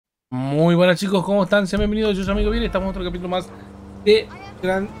Muy buenas chicos, ¿cómo están? Sean bienvenidos, yo soy amigo bien, estamos en otro capítulo más de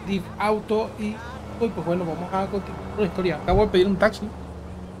Grand Theft Auto y hoy pues bueno, vamos a continuar con la historia. Acabo de pedir un taxi.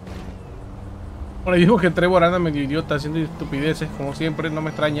 Por ahí digo que Trevor anda medio idiota haciendo estupideces, como siempre, no me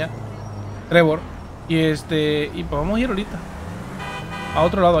extraña Trevor. Y pues vamos a ir ahorita a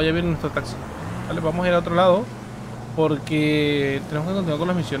otro lado, allá viene nuestro taxi. Vale, vamos a ir a otro lado porque tenemos que continuar con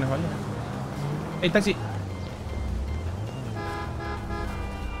las misiones, ¿vale? Hey, taxi.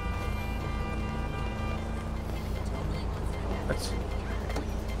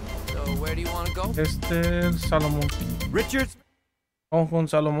 Salomón. Richards. Vamos con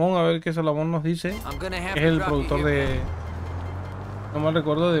Salomón a ver qué Salomón nos dice. Es el productor de... No me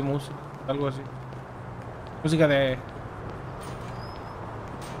recuerdo de música, algo así. Música de...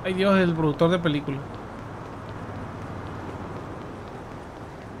 Ay Dios, el productor de películas.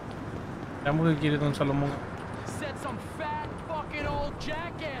 Veamos qué quiere don Salomón. Set some fat fucking old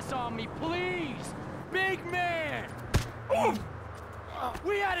jackass on me, please. Big man.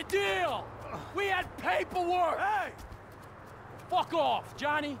 We had a deal. We had paperwork. Hey. Fuck off,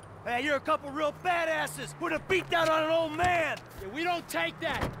 Johnny. Hey, you're a couple real badasses. Put a beat down on an old man. Yeah, we don't take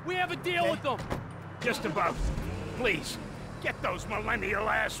that. We have a deal with them. Just about. Please, get those millennial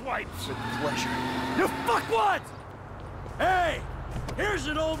ass wipes. With pleasure. You fuckwad! Hey, here's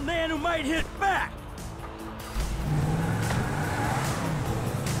an old man who might hit back.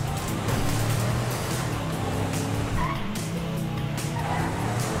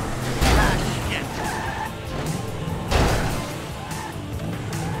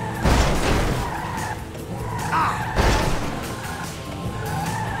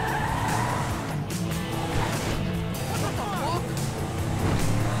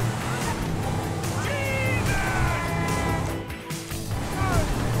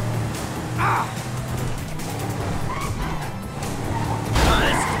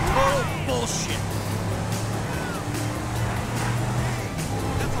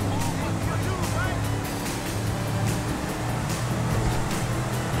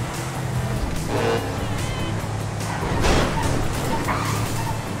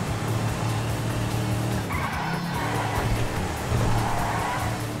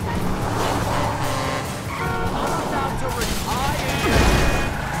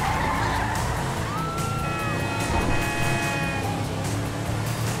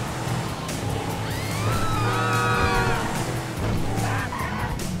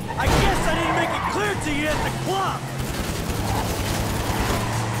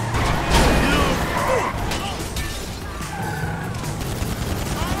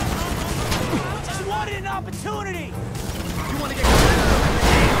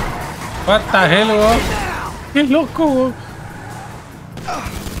 What the hell, bro? ¡Qué loco, bro!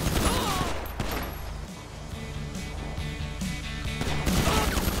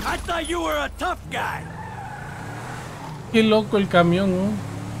 I thought you were a tough guy. ¡Qué loco el camión, bro!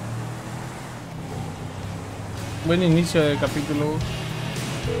 Buen inicio del capítulo.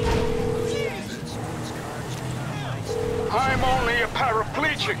 I'm only a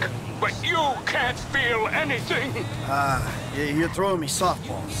paraplegic, but you can't feel anything. You're throwing me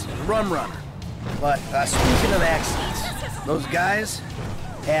softballs. Rum runner. But speaking of accidents, those guys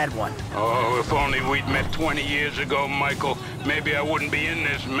had one. Oh, if only we'd met 20 years ago, Michael. Maybe I wouldn't be in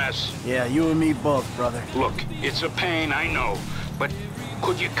this mess. Yeah, you and me both, brother. Look, it's a pain, I know. But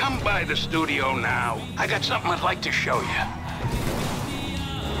could you come by the studio now? I got something I'd like to show you.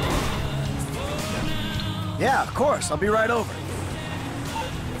 Yeah, of course. I'll be right over.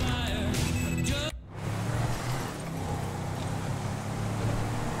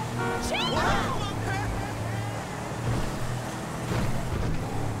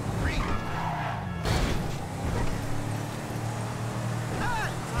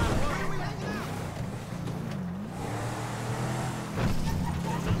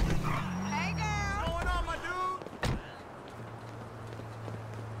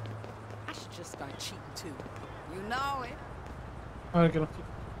 A ver qué nos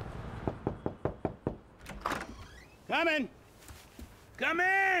Come in. Come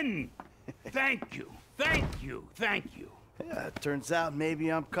in. Thank you. Thank you. Thank you. Yeah, it turns out maybe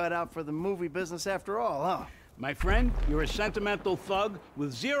I'm cut out for the movie business after all, huh? My friend, you're a sentimental thug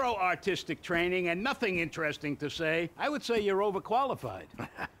with zero artistic training and nothing interesting to say. I would say you're overqualified.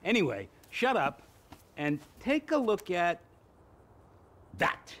 Anyway, shut up and take a look at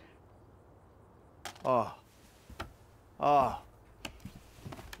that. Oh. Oh.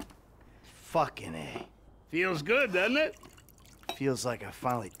 Fucking A. Feels good, doesn't it? Feels like I've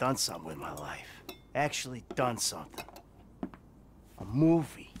finally done something with my life. Actually done something. A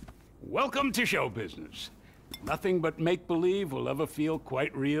movie. Welcome to show business. Nothing but make-believe will ever feel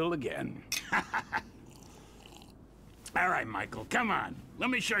quite real again. All right, Michael, come on. Let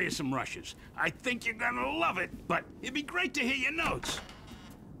me show you some rushes. I think you're gonna love it, but it'd be great to hear your notes.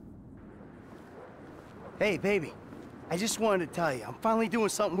 Hey, baby. I just wanted to tell you, I'm finally doing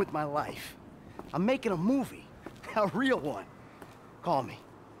something with my life. I'm making a movie. A real one. Call me.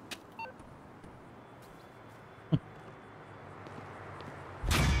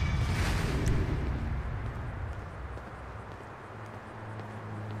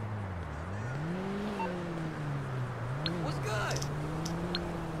 What's good?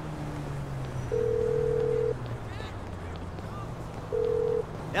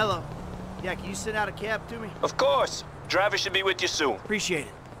 Hello. Yeah, can you send out a cab to me? Of course. Driver should be with you soon. Appreciate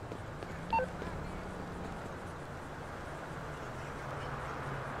it.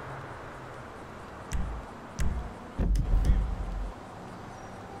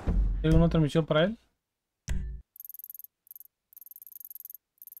 ¿Hay alguna otra misión para él?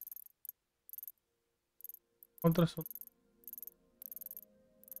 ¿Cuántas son?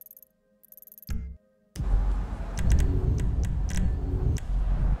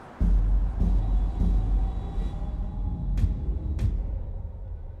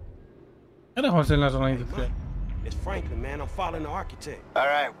 ¿Qué dejó hacer en la zona industrial? It's Franklin, man. I'm following the architect. All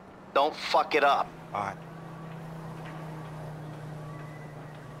right. Don't fuck it up. All right.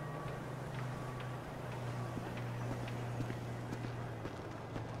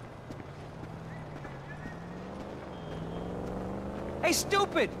 Hey,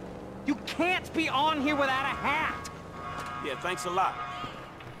 stupid! You can't be on here without a hat! Yeah, thanks a lot.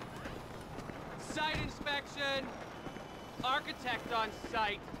 Site inspection! Architect on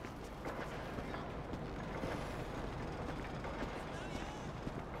site.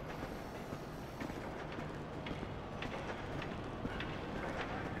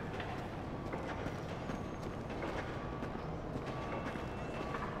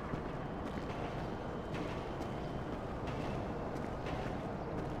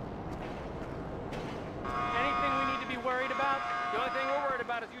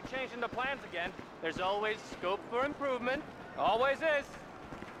 Changing the plans again. There's always scope for improvement. Always is.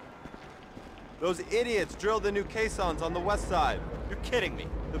 Those idiots drilled the new caissons on the west side. You're kidding me.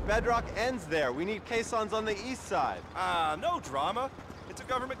 The bedrock ends there. We need caissons on the east side. No drama. It's a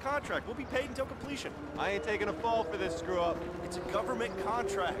government contract. We'll be paid until completion. I ain't taking a fall for this screw-up. It's a government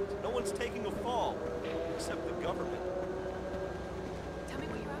contract. No one's taking a fall. Except the government. Tell me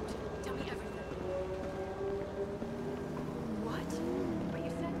what you're up to. Tell me everything. What? What you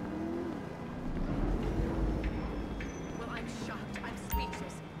said? Well, I'm shocked. I'm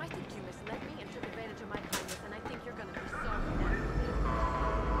speechless. I think you misled me and took advantage of my kindness, and I think you're gonna be sorry now.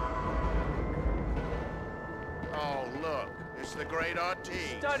 Oh, look. It's the great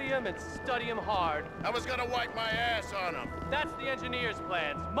artiste. Study him and study him hard. I was gonna wipe my ass on him. That's the engineer's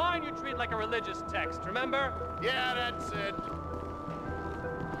plans. Mine you treat like a religious text, remember? Yeah, that's it.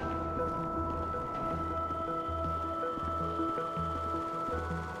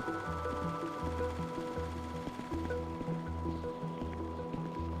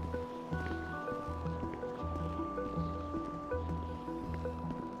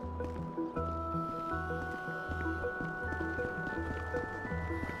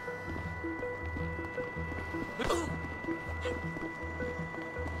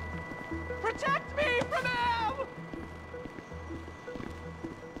 Protect me from him!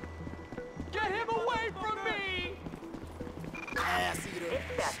 Get him away from me!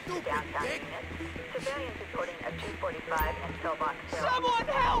 Downtown unit. Civilians reporting a 245 and pillbox hill. Someone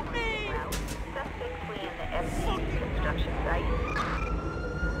help me! Suspect fleeing the FCC construction site.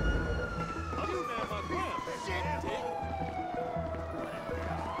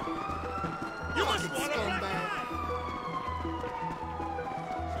 You must want a black guy.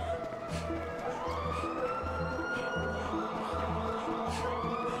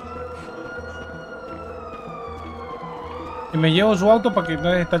 Y me llevo su auto para que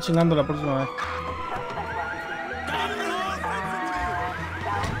no les está chingando la próxima vez.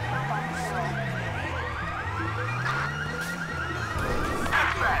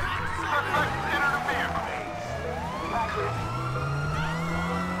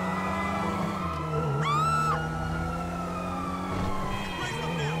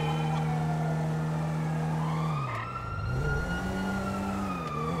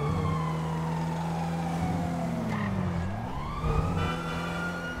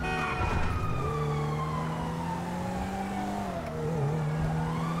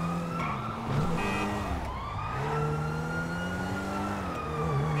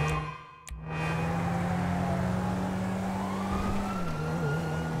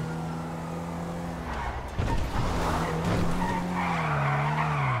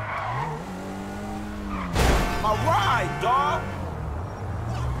 All right, dog.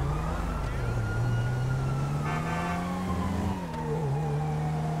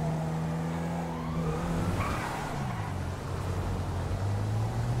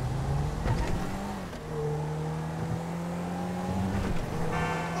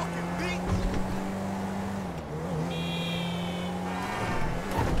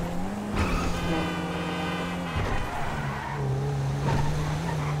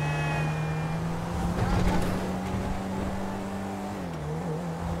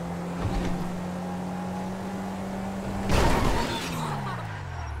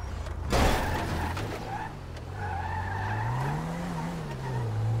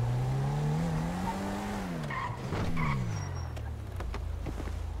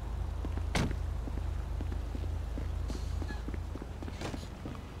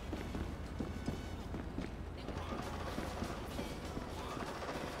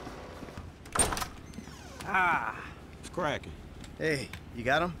 It's cracking. Hey, you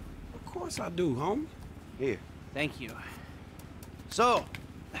got him? Of course I do, homie. Here. Thank you. So,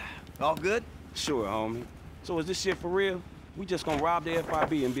 all good? Sure, homie. So is this shit for real? We just gonna rob the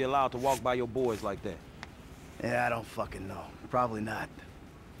FIB and be allowed to walk by your boys like that? Yeah, I don't fucking know. Probably not.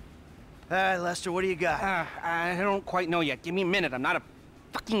 All right, Lester, what do you got? I don't quite know yet. Give me a minute. I'm not a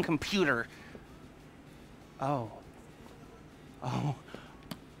fucking computer. Oh,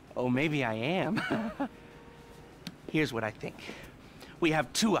 maybe I am. Here's what I think. We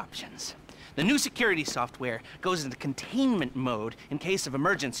have two options. The new security software goes into containment mode in case of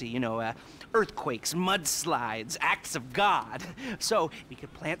emergency, you know, earthquakes, mudslides, acts of God. So we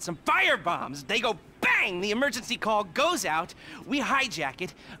could plant some fire bombs. They go bang! The emergency call goes out. We hijack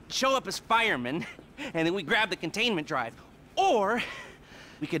it, show up as firemen, and then we grab the containment drive. Or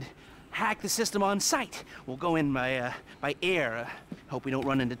we could hack the system on site. We'll go in by air. Hope we don't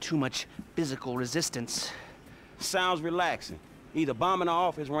run into too much physical resistance. Sounds relaxing. Either bombing our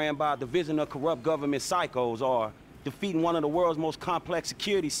office ran by a division of corrupt government psychos or defeating one of the world's most complex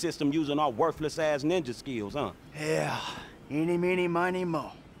security systems using our worthless-ass ninja skills, huh? Yeah. Eeny, meeny, miny,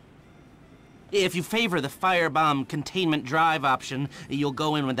 mo. If you favor the firebomb containment drive option, you'll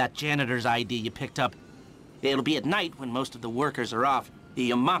go in with that janitor's ID you picked up. It'll be at night when most of the workers are off.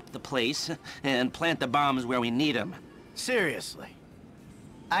 You mop the place and plant the bombs where we need them. Seriously?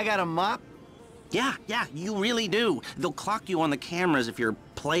 I got a mop? Yeah, you really do. They'll clock you on the cameras if you're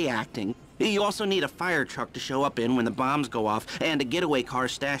play acting. You also need a fire truck to show up in when the bombs go off, and a getaway car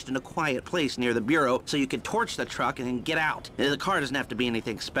stashed in a quiet place near the bureau so you can torch the truck and then get out. The car doesn't have to be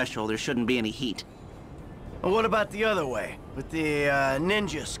anything special. There shouldn't be any heat. And what about the other way, with the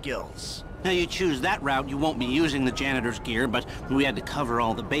ninja skills? Now, you choose that route, you won't be using the janitor's gear, but we had to cover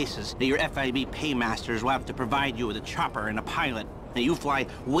all the bases. Your FIB paymasters will have to provide you with a chopper and a pilot. Now, you fly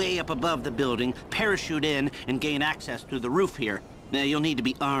way up above the building, parachute in, and gain access through the roof here. Now, you'll need to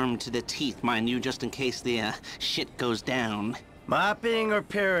be armed to the teeth, mind you, just in case the shit goes down. Mopping or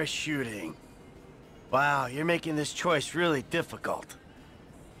parachuting? Wow, you're making this choice really difficult.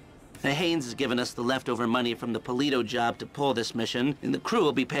 Haynes has given us the leftover money from the Polito job to pull this mission, and the crew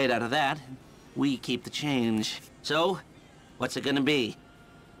will be paid out of that. We keep the change. So, what's it gonna be?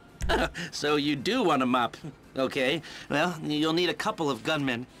 So you do want to mop. Okay, well, you'll need a couple of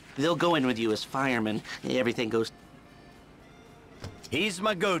gunmen. They'll go in with you as firemen. Everything goes... He's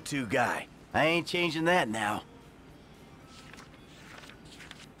my go-to guy. I ain't changing that now.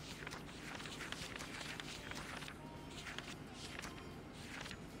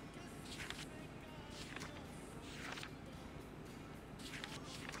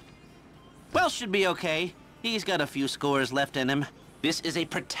 Welsh should be okay. He's got a few scores left in him. This is a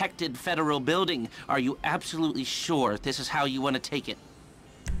protected federal building. Are you absolutely sure this is how you want to take it?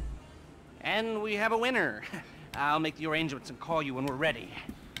 And we have a winner. I'll make the arrangements and call you when we're ready.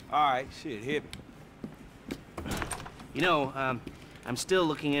 All right, shit, hit me. You know, I'm still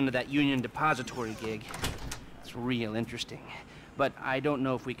looking into that union depository gig. It's real interesting. But I don't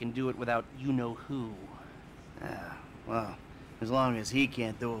know if we can do it without you-know-who. Well, as long as he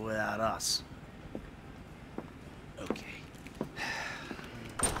can't do it without us. Okay.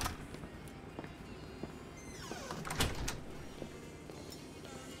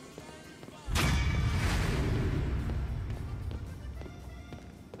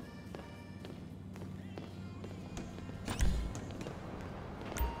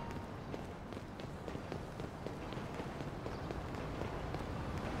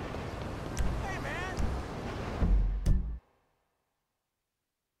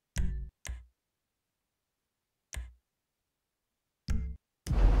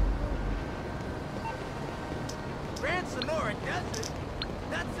 Sonora Desert?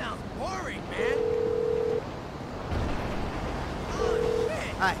 That sounds boring, man.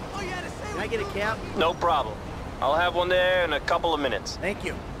 get a cab? No problem. I'll have one there in a couple of minutes. Thank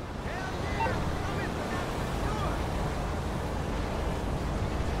you.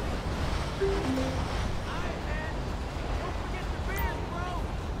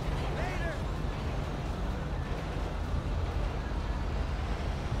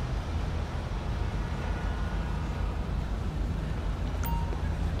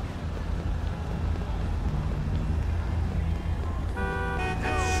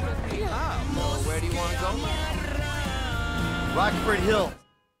 Where do you want to go? Rockford Hill.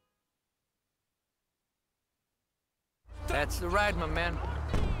 That's the ride, my man.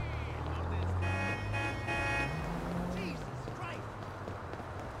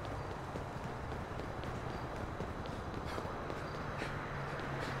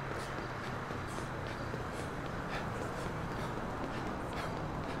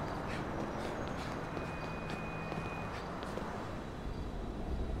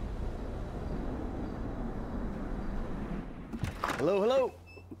 Hello, hello.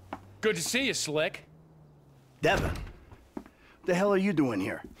 Good to see you, Slick. Devin, what the hell are you doing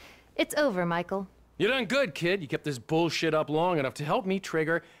here? It's over, Michael. You done good, kid. You kept this bullshit up long enough to help me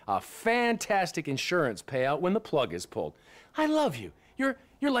trigger a fantastic insurance payout when the plug is pulled. I love you. You're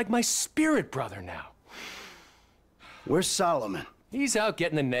like my spirit brother now. Where's Solomon? He's out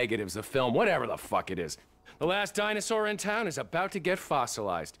getting the negatives, the film, whatever the fuck it is. The last dinosaur in town is about to get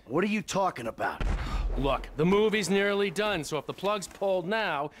fossilized. What are you talking about? Look, the movie's nearly done, so if the plug's pulled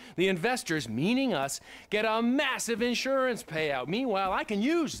now, the investors, meaning us, get a massive insurance payout. Meanwhile, I can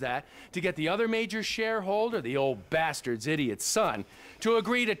use that to get the other major shareholder, the old bastard's idiot son, to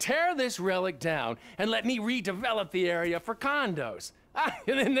agree to tear this relic down and let me redevelop the area for condos.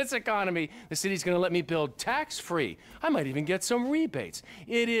 And in this economy, the city's gonna let me build tax-free. I might even get some rebates.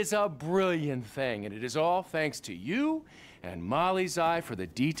 It is a brilliant thing, and it is all thanks to you and Molly's eye for the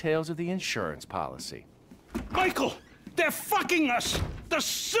details of the insurance policy. Michael, they're fucking us! The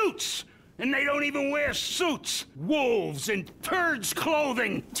suits! And they don't even wear suits! Wolves in turds'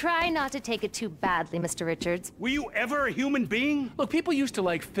 clothing! Try not to take it too badly, Mr. Richards. Were you ever a human being? Look, people used to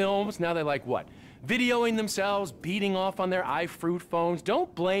like films, now they like what? Videoing themselves, beating off on their iFruit phones.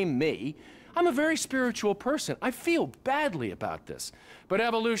 Don't blame me. I'm a very spiritual person. I feel badly about this. But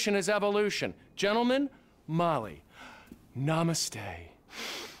evolution is evolution. Gentlemen, Molly, namaste.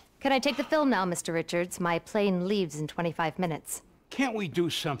 Can I take the film now, Mr. Richards? My plane leaves in 25 minutes. Can't we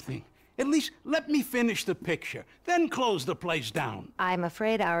do something? At least let me finish the picture, then close the place down. I'm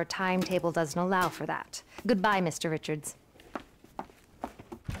afraid our timetable doesn't allow for that. Goodbye, Mr. Richards.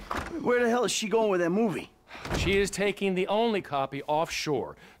 Where the hell is she going with that movie? She is taking the only copy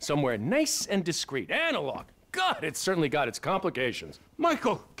offshore, somewhere nice and discreet. Analog. God, it's certainly got its complications.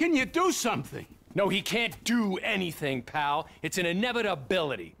 Michael, can you do something? No, he can't do anything, pal. It's an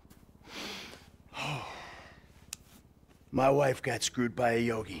inevitability. My wife got screwed by a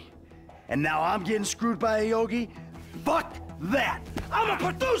yogi. And now I'm getting screwed by a yogi? Fuck that! I'm a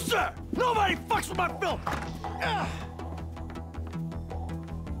producer! Nobody fucks with my film!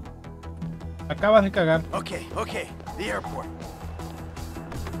 Acabas de cagar. Okay, the airport.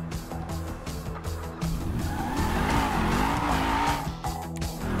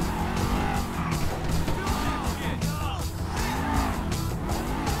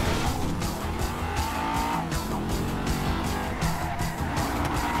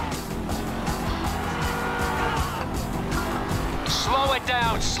 Slow it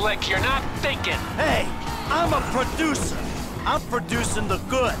down, Slick. You're not thinking. Hey, I'm a producer. I'm producing the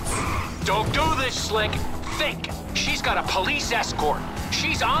goods. Don't do this, Slick. Think. She's got a police escort.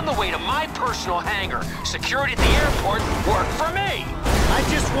 She's on the way to my personal hangar. Security at the airport work for me. I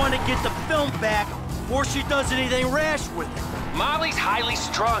just want to get the film back before she does anything rash with it. Molly's highly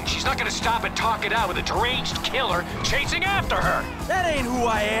strung. She's not gonna stop and talk it out with a deranged killer chasing after her. That ain't who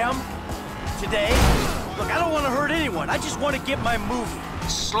I am. Today, look, I don't want to hurt anyone. I just want to get my movie.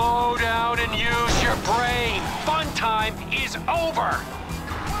 Slow down and use your brain. Fun time is over.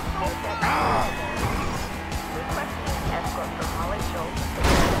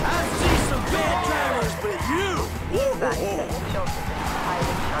 I see some bad drivers, but you!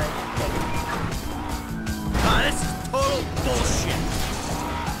 This is total bullshit.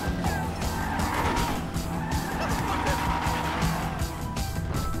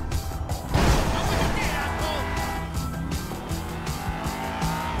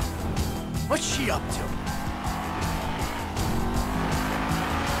 What's she up to?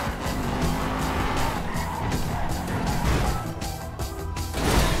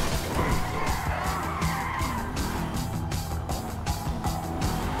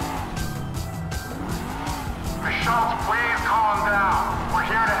 Please calm down. We're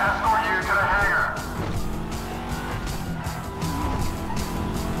here to escort you to the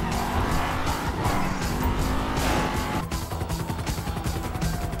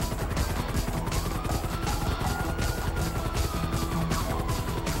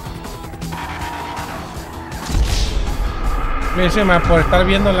Pésima por estar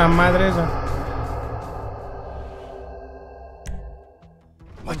viendo la madre esa.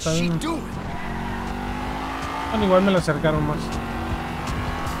 What's she doing? Bueno, igual me lo acercaron más.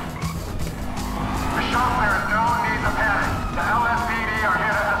 The shop there is no need to panic. The LSPD are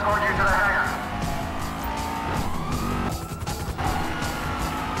here to escort you to the hangar.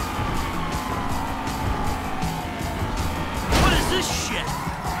 What is this shit?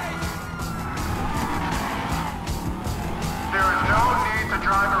 There is no need to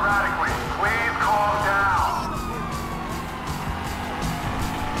drive erratically. Please calm down.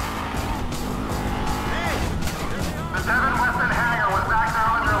 The Devon Weston hangar was back there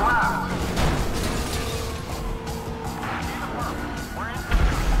on your left.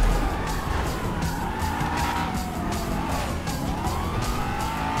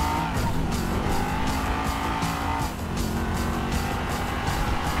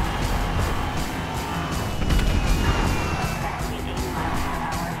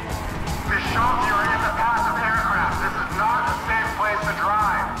 Miss Schultz, you're in the passive aircraft. This is not a safe place to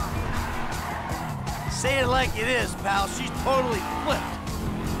drive. Say it like it is, pal. She's totally flipped.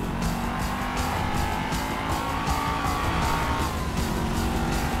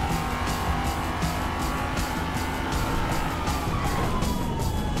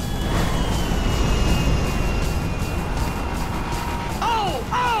 Oh!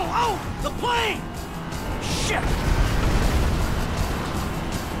 Oh! Oh! The plane! Shit!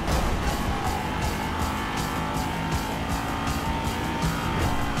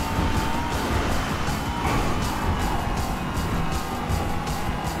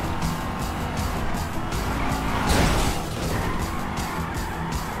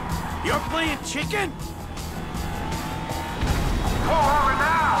 You're playing chicken? Pull over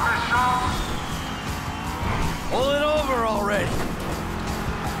now, Miss Schultz. Pull it over already.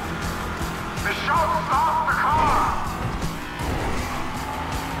 Miss Schultz, stop the car.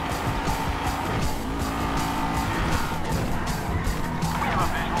 We have a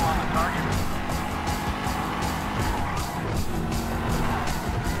visual on the target.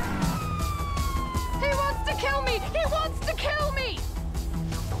 He wants to kill me! He wants to kill me!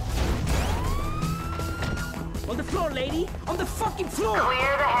 On the floor, lady! On the fucking floor!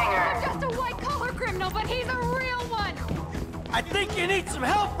 Clear the hangar. I'm just a white-collar criminal, but he's a real one! I think you need some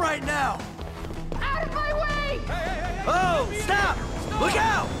help right now. Out of my way! Oh, stop! Look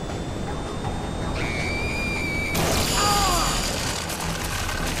out!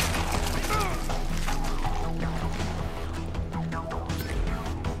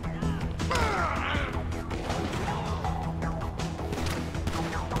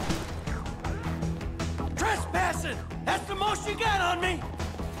 Trespassing! That's the most you got on me!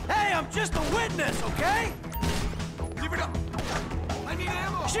 Hey, I'm just a witness, okay? Give it up! I need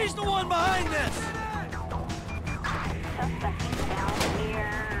ammo! She's the one behind this!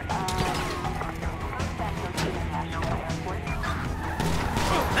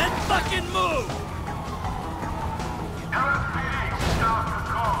 Then fucking move! LSPD, stop the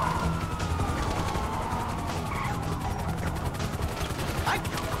car.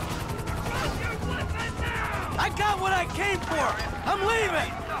 I got what I came for! I'm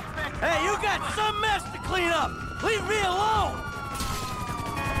leaving! Hey, you got some mess to clean up! Leave me alone!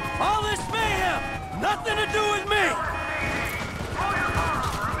 All this mayhem! Nothing to do with me!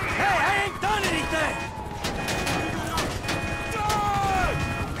 Hey, I ain't done anything!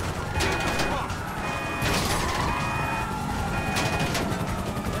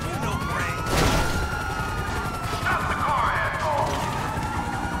 Stop the car, asshole.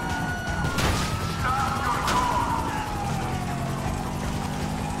 Stop your car.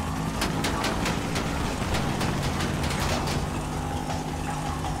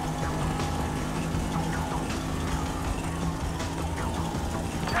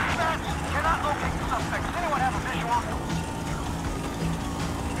 Cannot locate the suspect.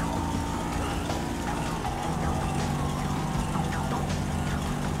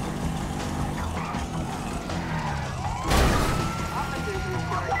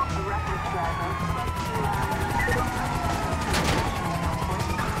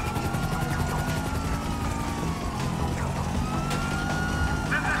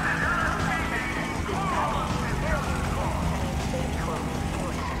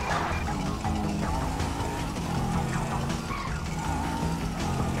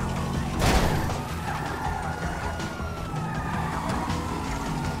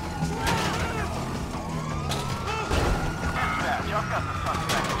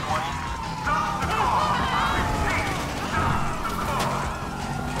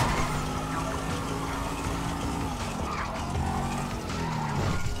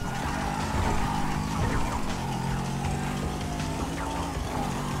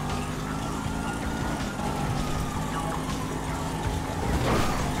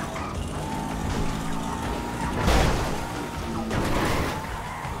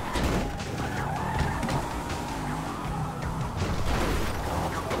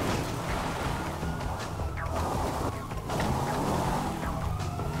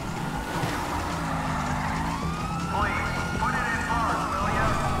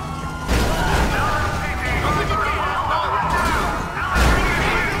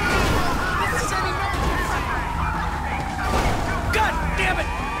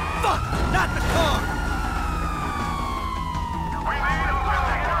 Fuck! Not the car!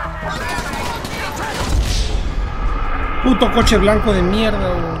 Puto coche blanco de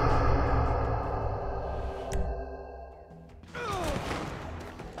mierda, güey.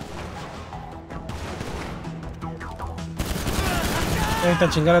 Vete a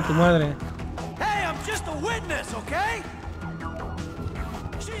chingar a tu madre. Hey, I'm just a witness, okay?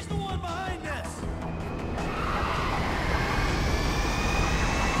 She's the one behind this.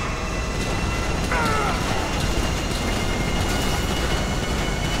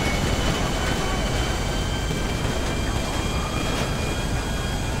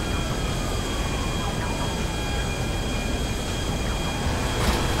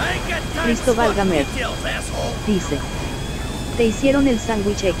 Cristo válgame. Dice. Te hicieron el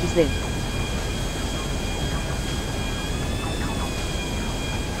sándwich XD.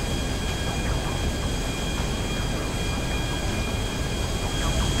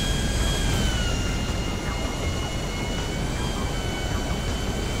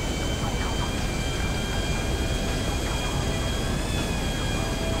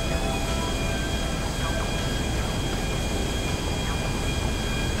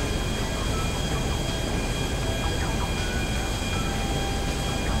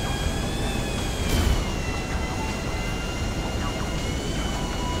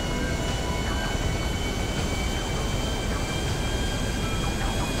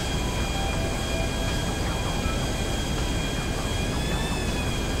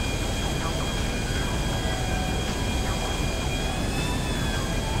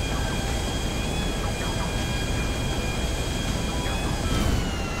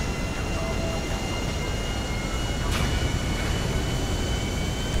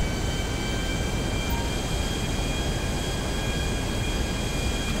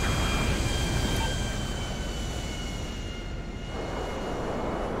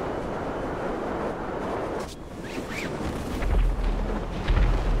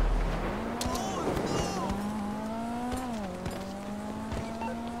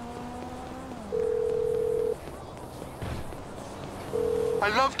 I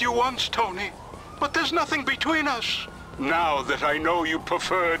loved you once, Tony, but there's nothing between us. Now that I know you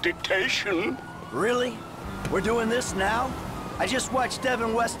prefer dictation. Really? We're doing this now? I just watched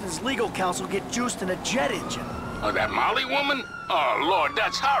Devin Weston's legal counsel get juiced in a jet engine. Oh, that Molly woman? Oh, Lord,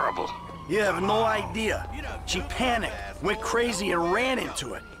 that's horrible. You have no idea. She panicked, went crazy, and ran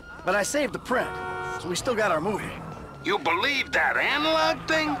into it. But I saved the print, so we still got our movie. You believe that analog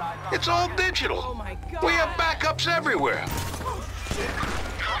thing? It's all digital. Oh my God. We have backups everywhere.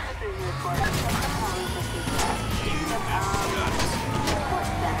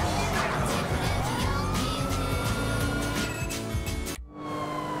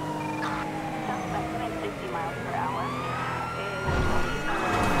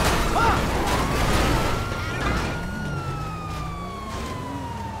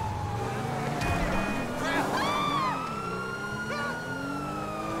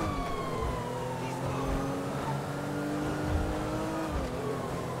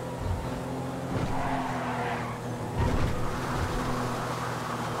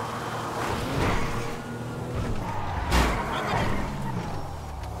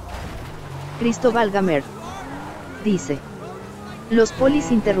 Cristo válgame. Dice. Los polis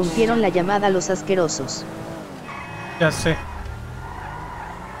interrumpieron la llamada a los asquerosos. Ya sé.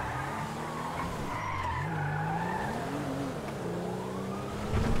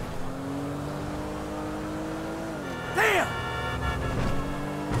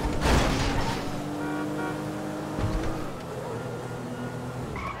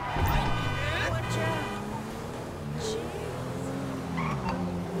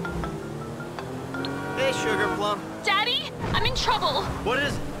 What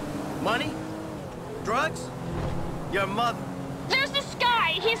is it? Money? Drugs? Your mother. There's this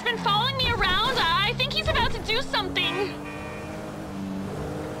guy. He's been following me around. I think he's about to do something.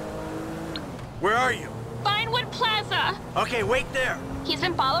 Where are you? Vinewood Plaza. Okay, wait there. He's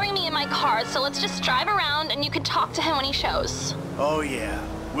been following me in my car, so let's just drive around and you can talk to him when he shows. Oh yeah,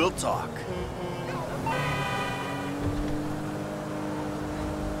 we'll talk.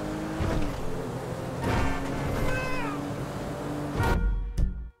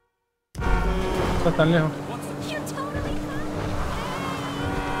 Está tan lejos.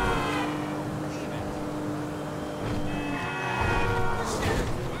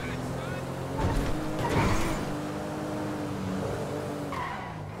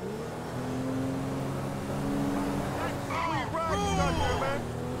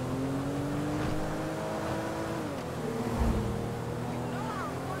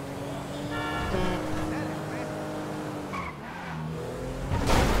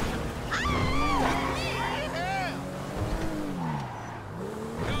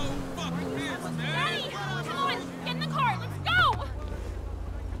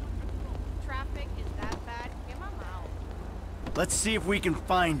 Let's see if we can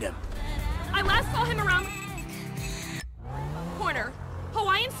find him. I last saw him around corner.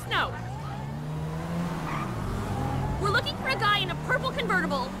 Hawaiian snow. We're looking for a guy in a purple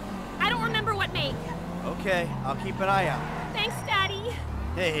convertible. I don't remember what make. Okay, I'll keep an eye out. Thanks, Daddy.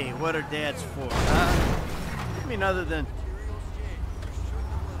 Hey, what are dads for, huh? I mean, other than...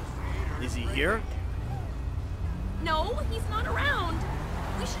 Is he here? No, he's not around.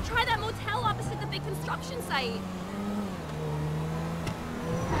 We should try that motel opposite the big construction site.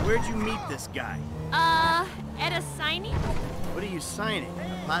 Where'd you meet this guy? At a signing? What are you signing?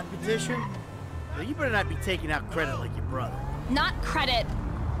 A pot petition? Well, you better not be taking out credit like your brother. Not credit.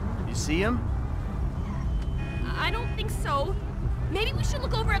 You see him? I don't think so. Maybe we should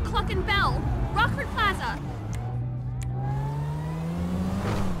look over at Cluck and Bell, Rockford Plaza.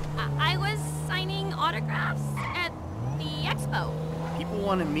 I was signing autographs at the expo. People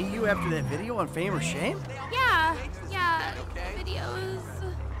want to meet you after that video on Fame or Shame? Yeah, videos.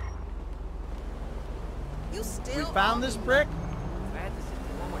 We found this brick?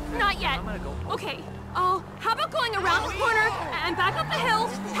 Not yet. Okay. Oh, how about going around the corner and back up the hill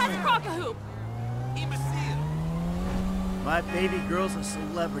past Crockahoop? My baby girl's a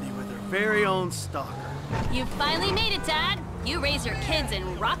celebrity with her very own stalker. You finally made it, Dad. You raise your kids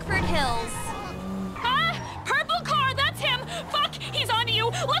in Rockford Hills. Ah! Purple car, that's him! Fuck! He's onto you!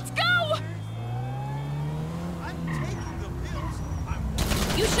 Let's go!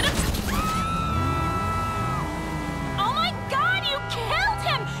 You should have... Oh my God! You killed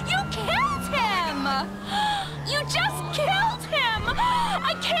him! You killed him! You just killed him!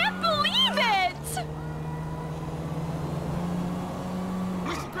 I can't believe it!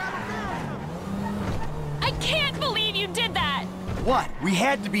 I can't believe you did that! What? We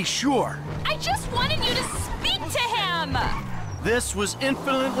had to be sure. I just wanted you to speak to him! This was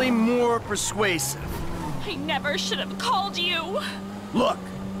infinitely more persuasive. I never should have called you. Look,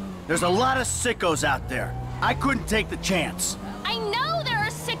 there's a lot of sickos out there. I couldn't take the chance. I know there are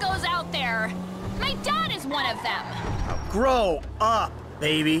sickos out there. My dad is one of them. Now grow up,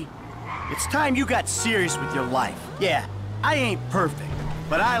 baby. It's time you got serious with your life. Yeah, I ain't perfect,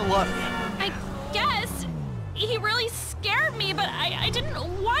 but I love you. I guess. He really scared me, but I didn't know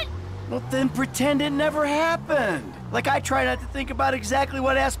what. Well, then pretend it never happened. Like I try not to think about exactly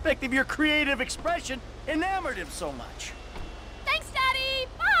what aspect of your creative expression enamored him so much. Thanks, Daddy.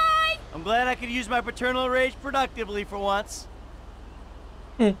 Bye. I'm glad I could use my paternal rage productively for once.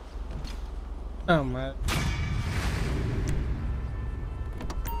 Oh, man.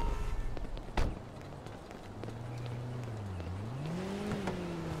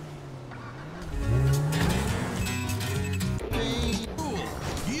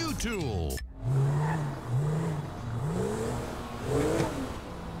 Tool.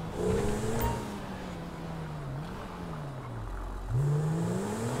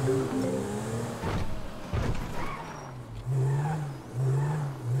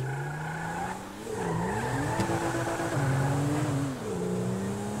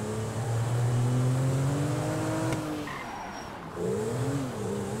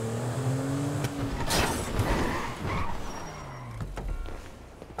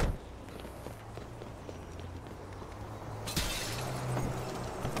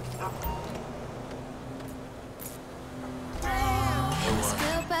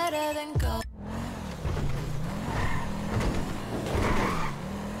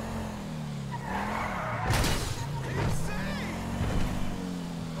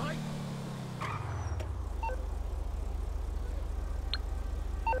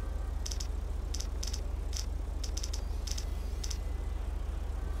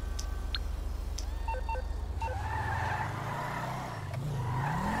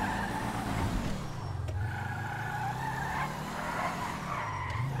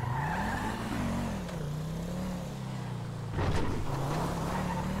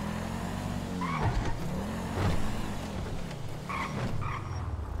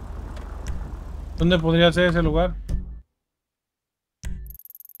 ¿Dónde podría ser ese lugar?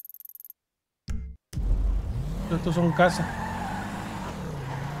 Estos son casas.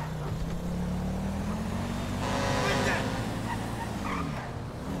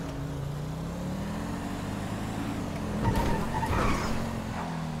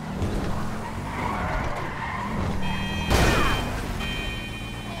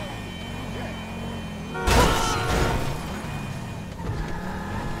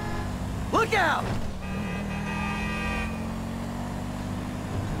 Look out!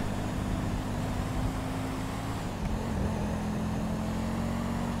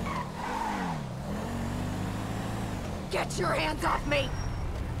 Get your hands off me!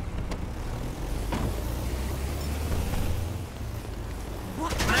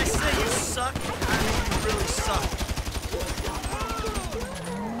 suck? You really suck.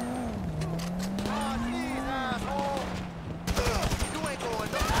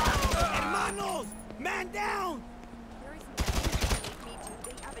 Hermanos! Man down!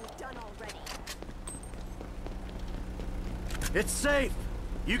 It's safe.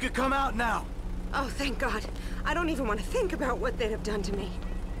 You can come out now. Oh, thank God. I don't even want to think about what they'd have done to me.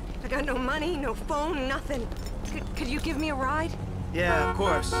 I got no money, no phone, nothing. Could you give me a ride? Yeah, of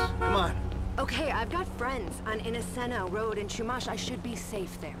course. Come on. Okay, I've got friends on Inacena Road in Chumash. I should be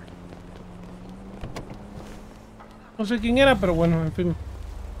safe there. No sé quién era, pero bueno, en fin.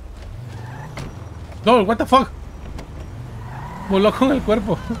 No, what the fuck. Voló con el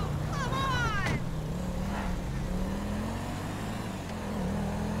cuerpo.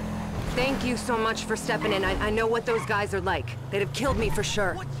 Thank you so much for stepping in. I know what those guys are like. They'd have killed me for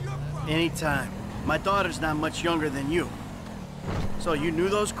sure. Anytime. My daughter's not much younger than you. So you knew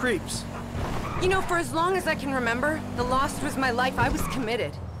those creeps? You know, for as long as I can remember, the Lost was my life. I was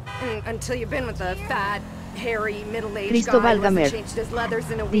committed. And until you've been with a fat, hairy, middle-aged guy who hasn't changed his leathers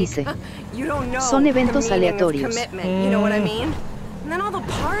in a week. Dice, you don't know son eventos the meaning aleatorios. of commitment. You know what I mean? And then all the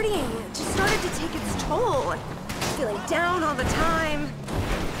partying, it just started to take its toll. Feeling down all the time.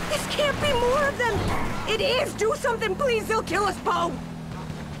 This can't be more of them! It is! Do something, please! They'll kill us both!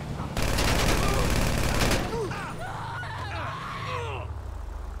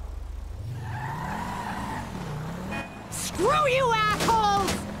 Screw you,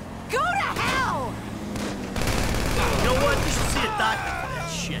 assholes! Go to hell! You know what? You should see a doctor for that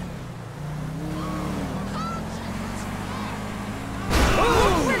shit.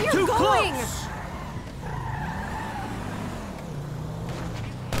 Oh, where are you going? Close.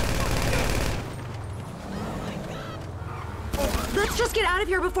 Let's just get out of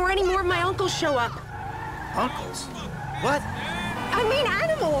here before any more of my uncles show up. Uncles? What? I mean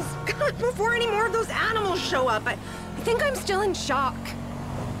animals! God, before any more of those animals show up. I think I'm still in shock.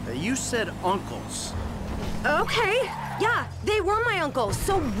 You said uncles. Okay. Yeah, they were my uncles,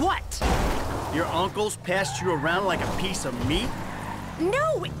 so what? Your uncles passed you around like a piece of meat?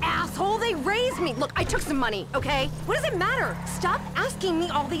 No, asshole! They raised me! Look, I took some money, okay? What does it matter? Stop asking me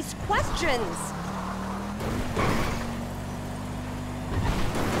all these questions!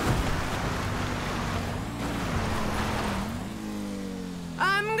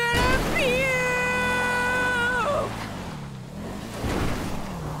 I'm gonna puke!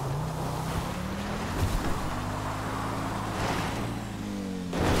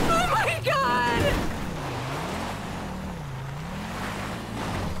 Oh my God!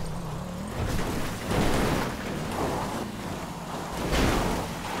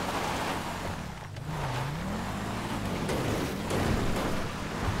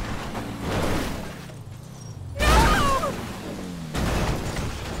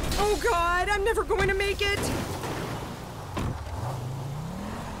 Oh God, I'm never going to make it!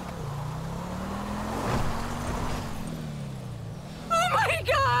 Oh my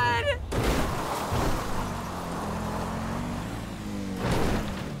God!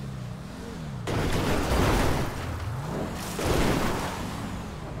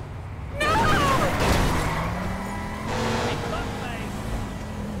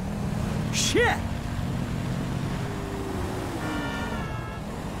 Shit!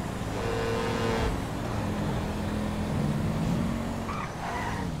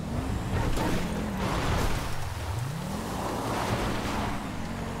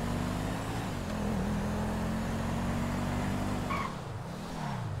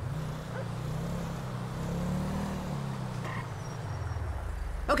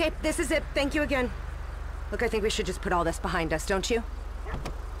 Okay, this is it. Thank you again. Look, I think we should just put all this behind us, don't you?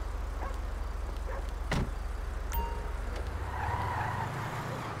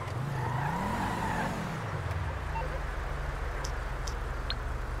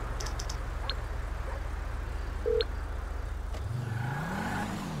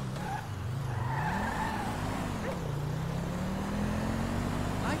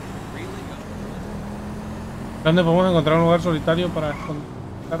 ¿Dónde podemos encontrar un lugar solitario para esconder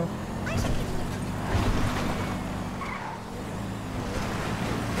el carro?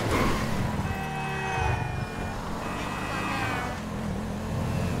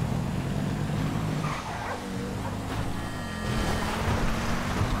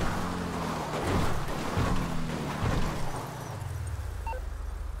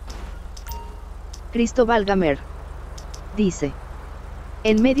 Cristóbal Gamer. Dice.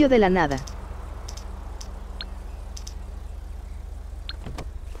 En medio de la nada.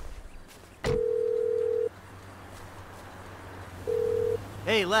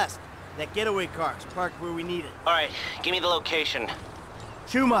 Hey, Les. That getaway car is parked where we need it. All right, give me the location.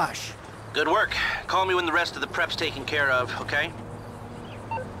 Chumash. Good work. Call me when the rest of the prep's taken care of, okay?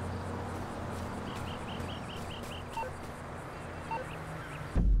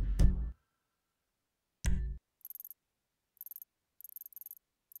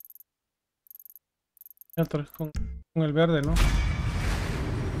 Otro es con el verde, ¿no?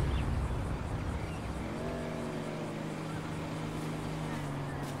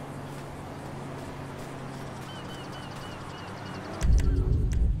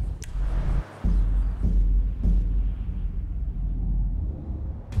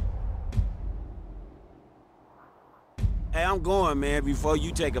 Hey, I'm going, man, before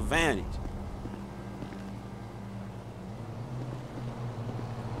you take advantage.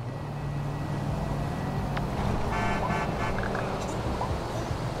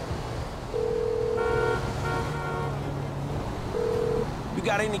 You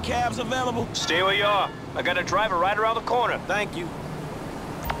got any cabs available? Stay where you are. I got a driver right around the corner. Thank you.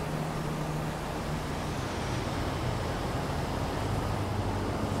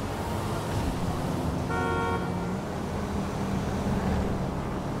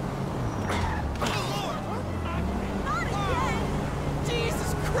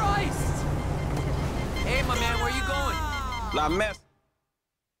 Jesus Christ! Hey, my man, where you going? La mess.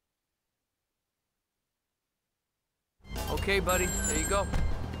 Okay, buddy, there you go.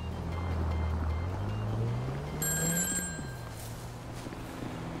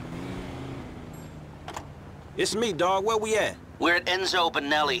 It's me, dog. Where we at? We're at Enzo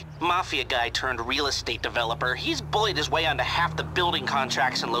Bonelli, mafia guy turned real estate developer. He's bullied his way onto half the building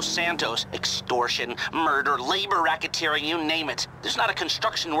contracts in Los Santos. Extortion, murder, labor racketeering, you name it. There's not a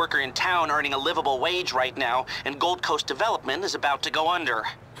construction worker in town earning a livable wage right now, and Gold Coast Development is about to go under.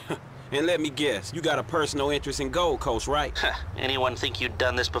 And let me guess, you got a personal interest in Gold Coast, right? Anyone think you'd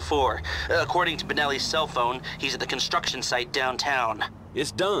done this before? According to Bonelli's cell phone, he's at the construction site downtown.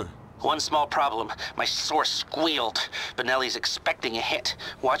 It's done. One small problem. My source squealed. Bonelli's expecting a hit.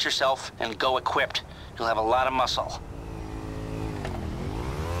 Watch yourself and go equipped. You'll have a lot of muscle.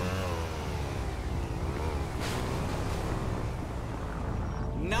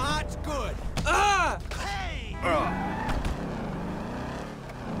 Not good. Ah! Hey!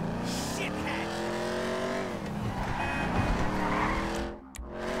 Shithead!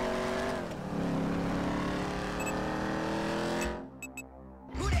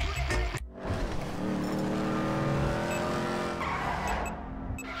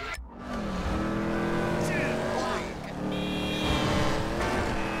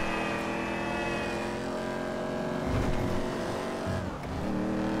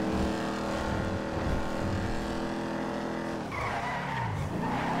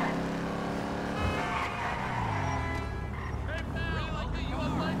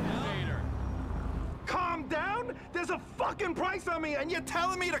 There's a fucking price on me, and you're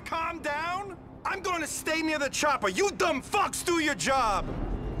telling me to calm down? I'm going to stay near the chopper. You dumb fucks do your job!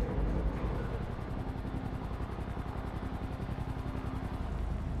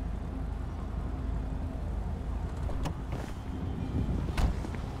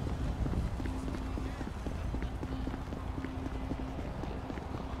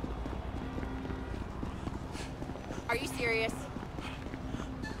 Are you serious?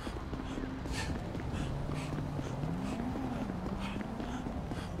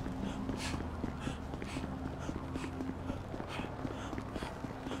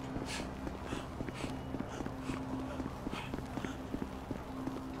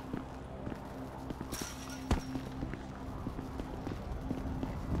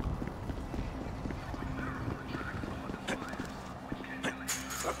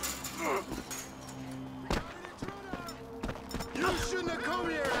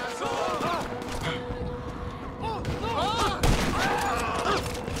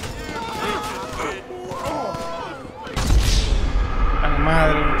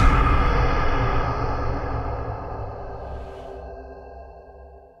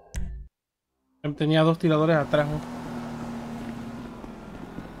 Tenía dos tiradores atrás, ¿no?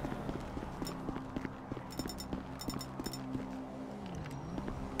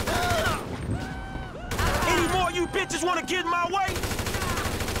 Any more of you bitches want to get in my way?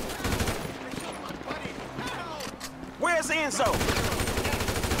 Where's Enzo?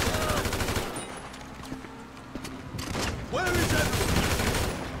 Where is it?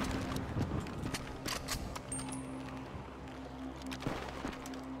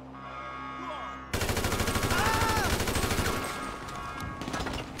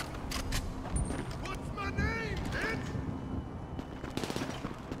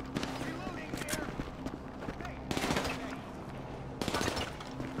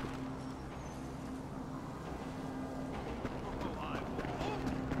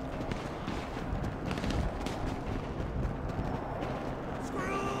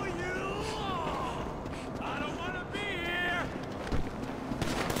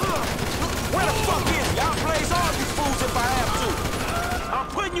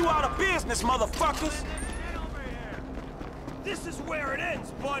 you out of business, motherfuckers. This is where it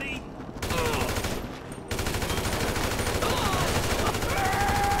ends, buddy.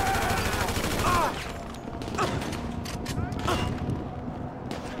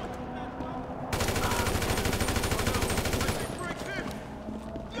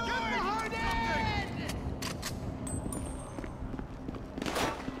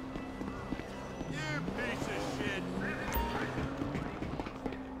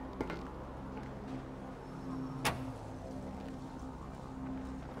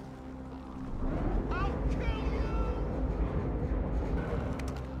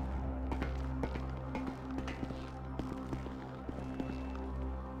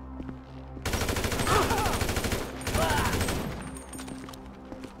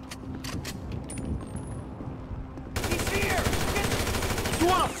 You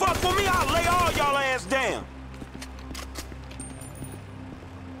wanna fuck with me? I'll lay all y'all ass down.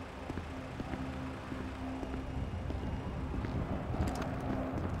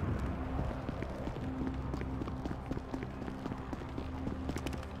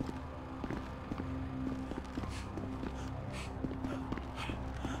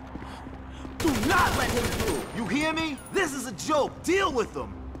 Do not let him through! You hear me? This is a joke. Deal with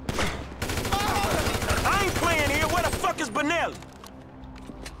him. I ain't playing here. Where the fuck is Benelli?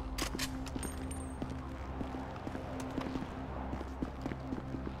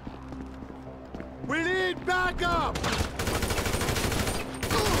 We need backup!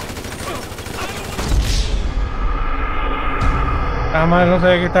 La madre, no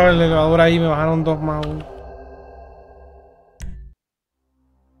sabía que estaba el elevador ahí, me bajaron 2 más aún.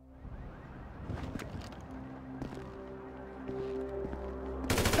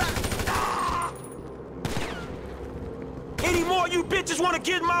 Any more you bitches wanna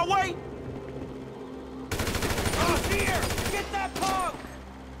get in my way? Oh, here! Get that punk!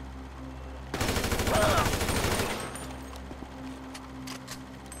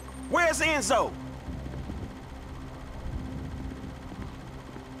 Where's Enzo?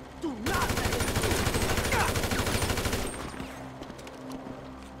 Do not let him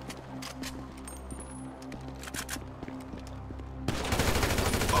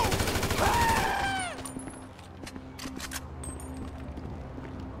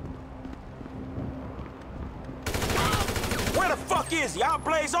Where the fuck is he? I'll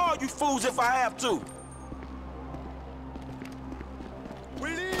blaze all you fools if I have to. We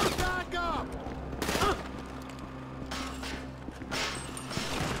need backup!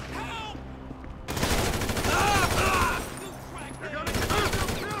 Help!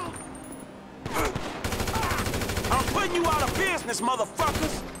 I'm putting you out of business,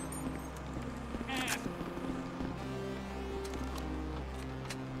 motherfuckers.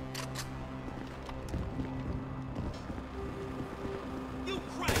 You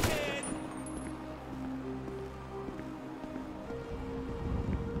crackhead!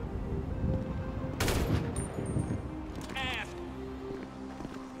 Ass!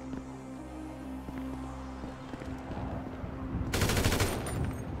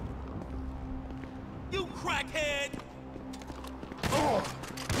 You crackhead! Oh!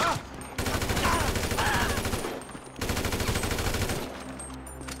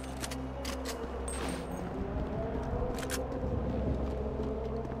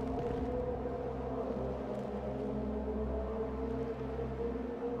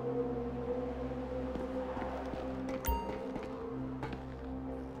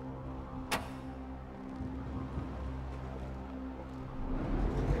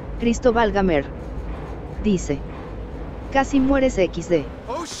 Cristóbal Gamer dice: casi mueres XD.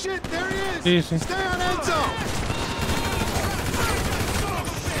 Oh shit, there he is! Sí, sí. Stay on Enzo!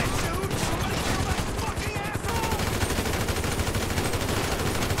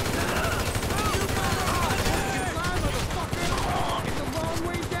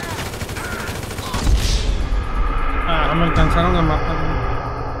 Ah, me alcanzaron a matar.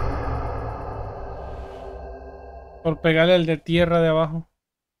 Por pegarle al de tierra de abajo.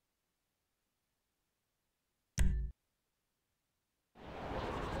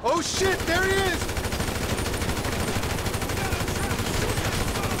 Oh shit, there he is!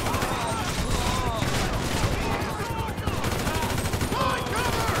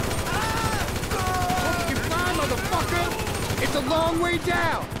 Hope you can fly, motherfucker! It's a long way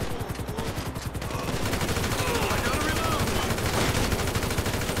down!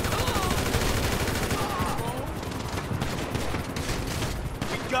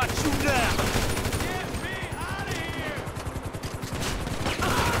 We got you now!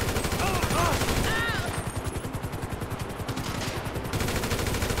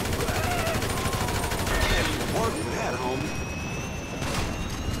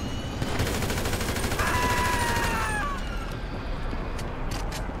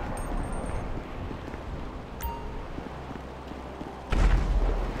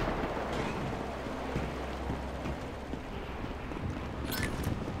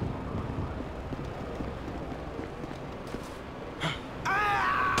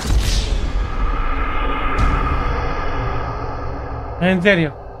 ¿En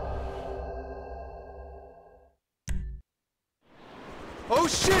serio? Oh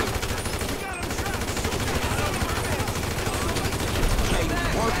shit!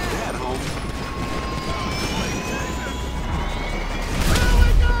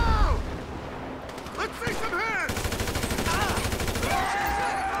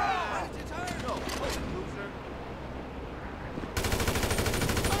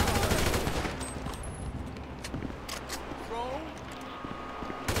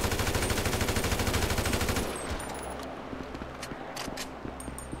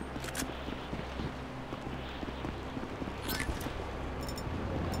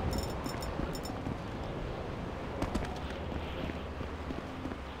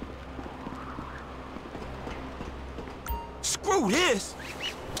 Screw this.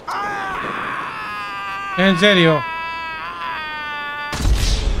 ¿En serio?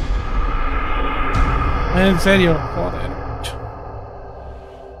 ¿En serio? Joder.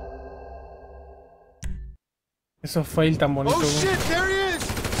 Esos fail tan bonitos. Oh shit, there he is.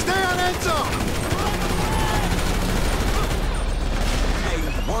 Stay on end zone. Hey,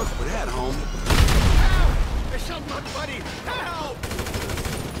 work for that, homie. Help! There's something, buddy. Help!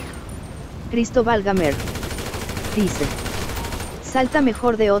 Cristóbal Gamer dice: salta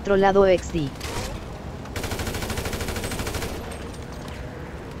mejor de otro lado XD.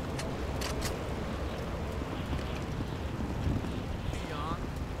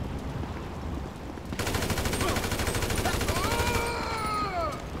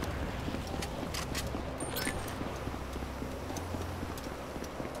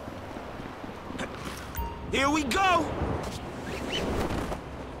 Here we go.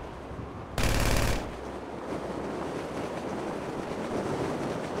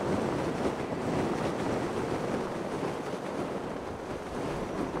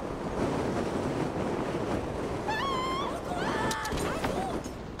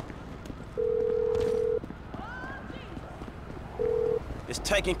 It's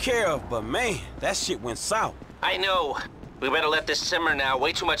taken care of, but man, that shit went south. I know. We better let this simmer now.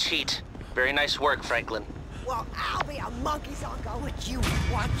 Way too much heat. Very nice work, Franklin. Well, I'll be a monkey's uncle. Would you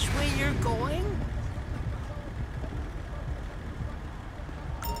watch where you're going?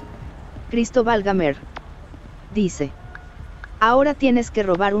 Cristóbal Gamer dice: ahora tienes que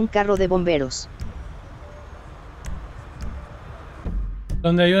robar un carro de bomberos.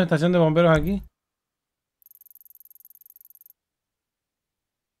 ¿Dónde hay una estación de bomberos aquí?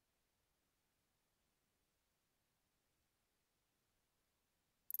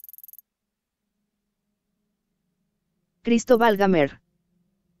 Cristóbal Gamer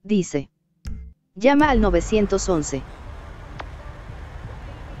dice: llama al 911.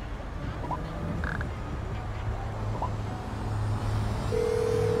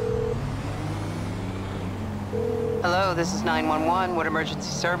 Hello, this is 911. What emergency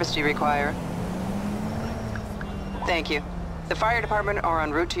service do you require? Thank you. The fire department are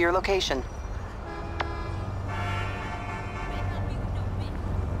en route to your location.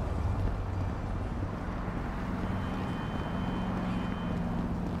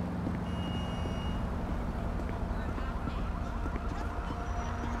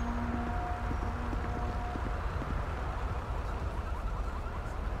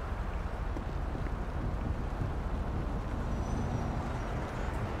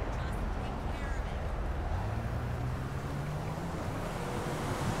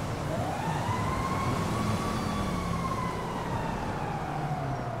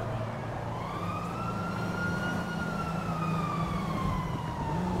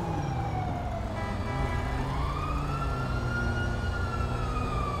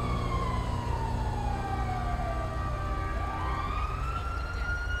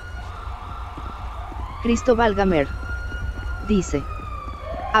 Cristóbal Gamer dice: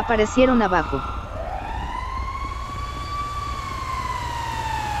 aparecieron abajo.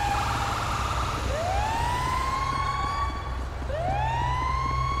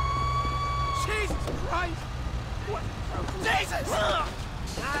 Jesus Christ! What? Jesus!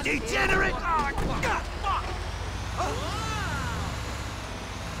 Degenerate! Oh, God, fuck!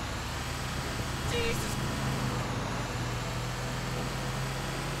 Jesus!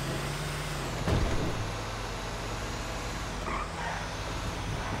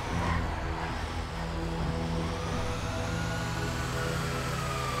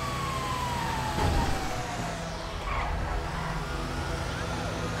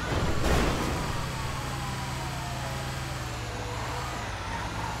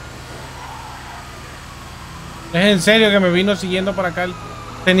 Es en serio que me vino siguiendo para acá,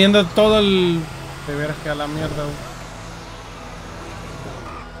 teniendo todo el... De veras que a la mierda.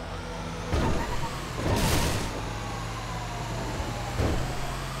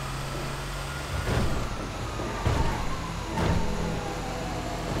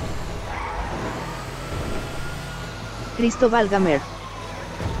 Cristóbal Gamer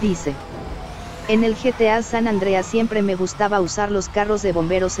dice: en el GTA San Andreas siempre me gustaba usar los carros de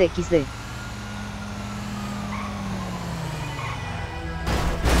bomberos XD.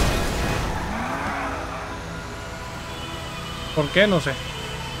 ¿Por qué? No sé.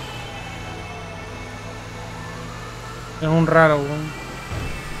 Es un raro.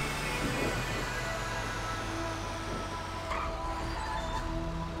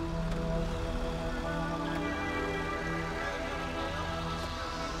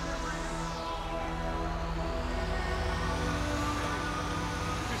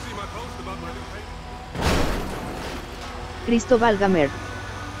 Cristóbal Gamer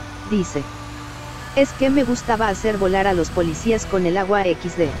dice: es que me gustaba hacer volar a los policías con el agua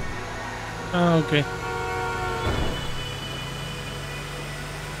XD. Ah, ok.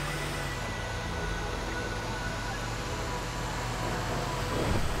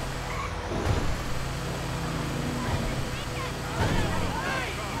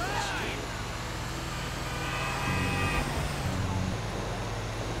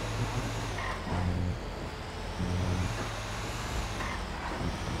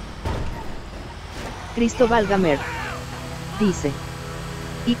 Cristóbal Gamer dice: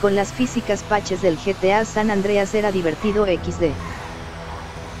 y con las físicas patches del GTA San Andreas era divertido XD.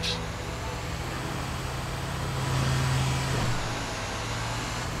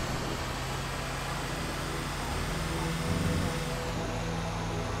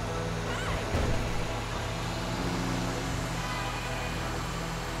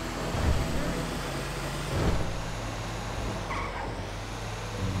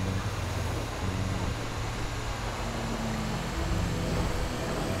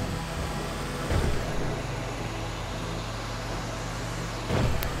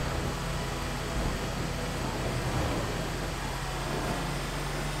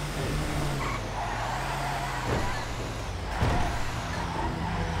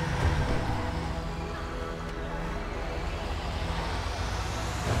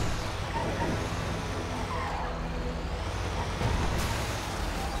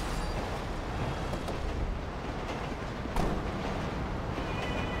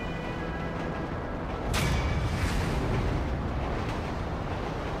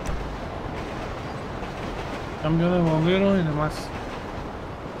 Cambio de bomberos y demás.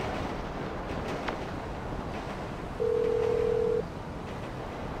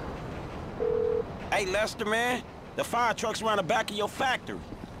 Hey, Lester, man. The fire truck's around the back of your factory.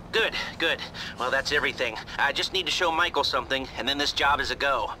 Good, good. Well, that's everything. I just need to show Michael something, and then this job is a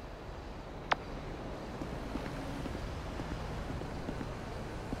go.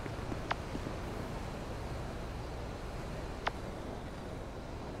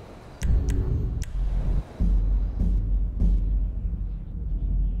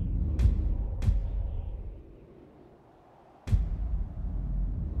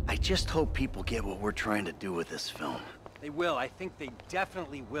 I just hope people get what we're trying to do with this film. They will. I think they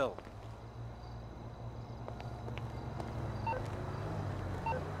definitely will.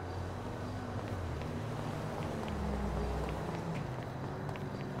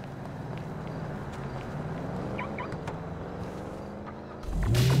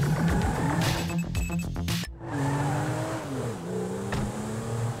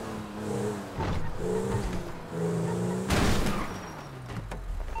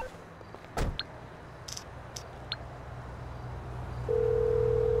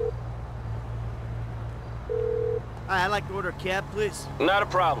 Hi, I'd like to order a cab, please. Not a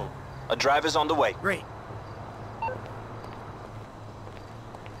problem. A driver's on the way. Great.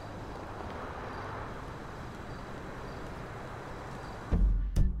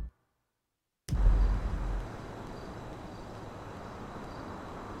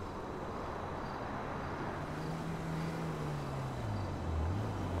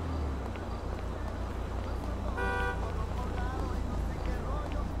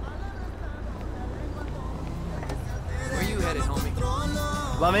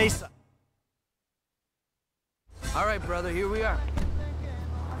 La Mesa. All right, brother, here we are.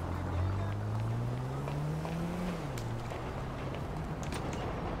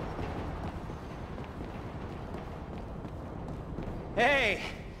 Hey,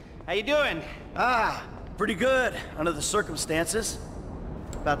 how you doing? Ah, pretty good, under the circumstances.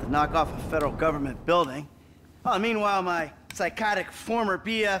 About to knock off a federal government building. Oh, meanwhile, my psychotic former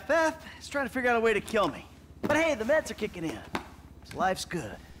BFF is trying to figure out a way to kill me. But hey, the meds are kicking in. So life's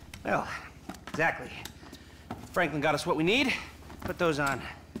good. Well, exactly. Franklin got us what we need. Put those on.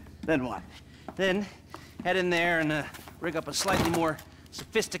 Then what? Then head in there and rig up a slightly more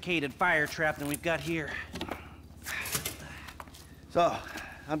sophisticated fire trap than we've got here. So,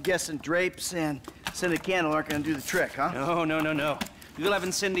 I'm guessing drapes and Scented candle aren't gonna do the trick, huh? No, no, no, no. We will have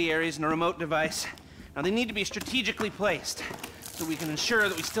incendiaries and a remote device. Now, they need to be strategically placed so we can ensure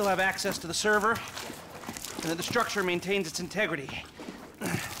that we still have access to the server and that the structure maintains its integrity.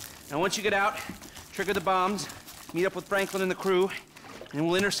 Now, once you get out, trigger the bombs, meet up with Franklin and the crew, and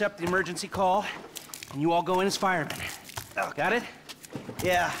we'll intercept the emergency call, and you all go in as firemen. Got it?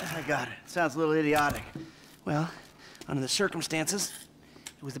 Yeah, I got it. Sounds a little idiotic. Well, under the circumstances,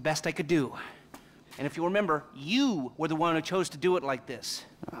 it was the best I could do. And if you remember, you were the one who chose to do it like this.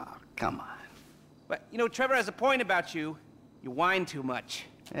 Oh, come on. But, you know, Trevor has a point about you. You whine too much.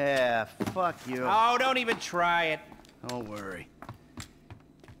 Yeah, fuck you. Oh, don't even try it. Don't worry.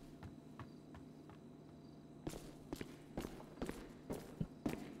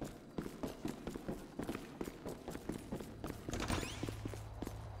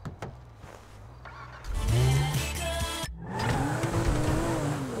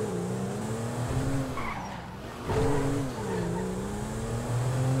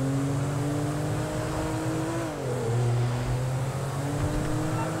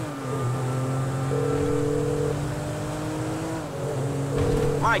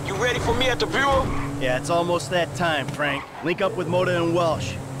 Mike, you ready for me at the bureau? Yeah, it's almost that time, Frank. Link up with Moda and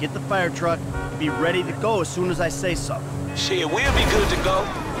Welsh. Get the fire truck. Be ready to go as soon as I say so. Shit, we'll be good to go.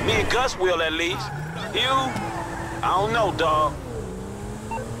 Me and Gus will, at least. You? I don't know, dawg.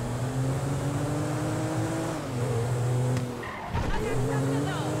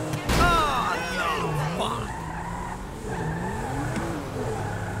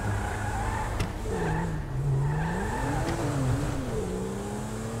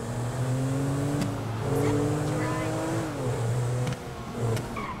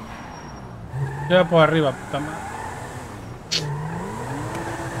 Lleva por arriba, puta madre.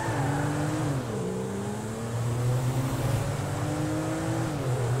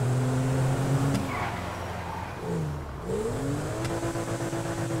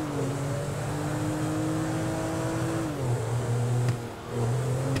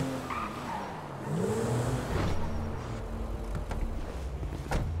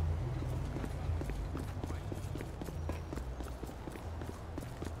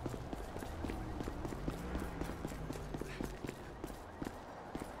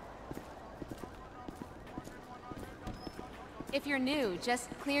 If you're new, just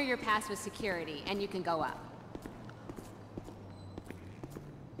clear your pass with security, and you can go up.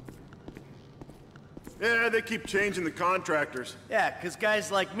 Yeah, they keep changing the contractors. Yeah, because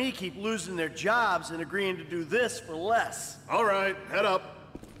guys like me keep losing their jobs and agreeing to do this for less. All right, head up.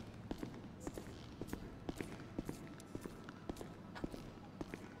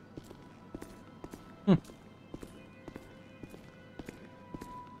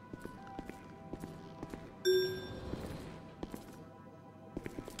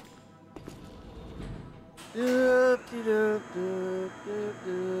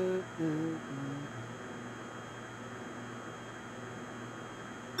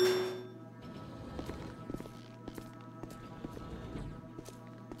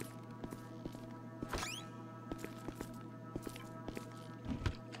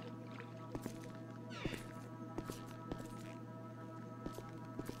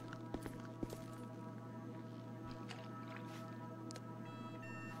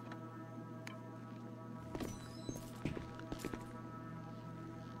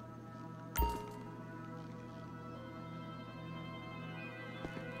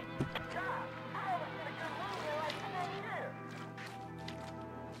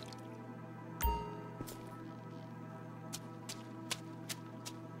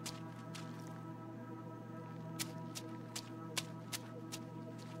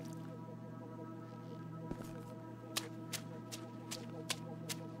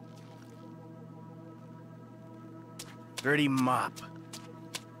 Dirty mop.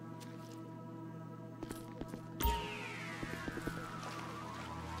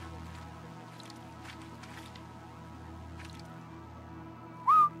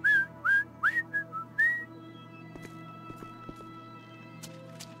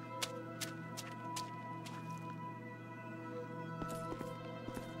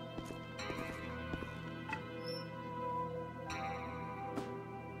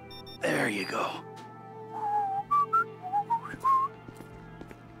 There you go.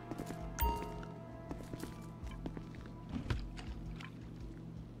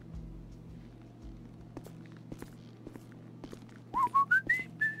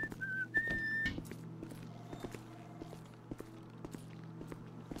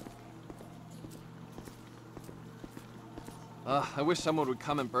 I wish someone would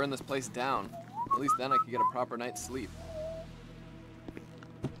come and burn this place down. At least then I could get a proper night's sleep.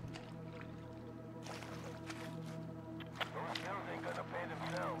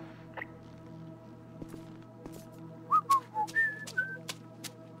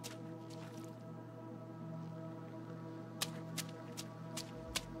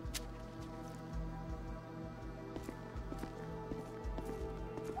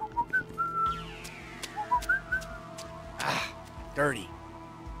 Sturdy.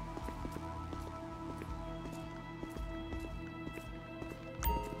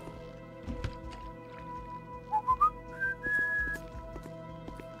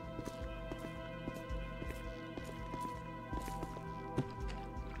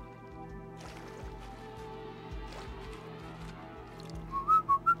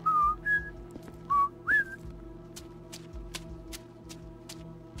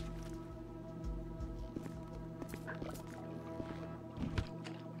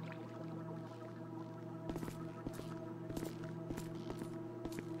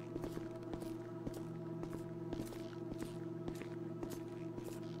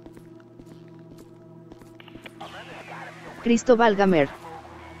 Cristóbal Gamer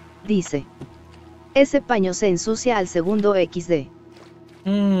dice: ese paño se ensucia al segundo XD.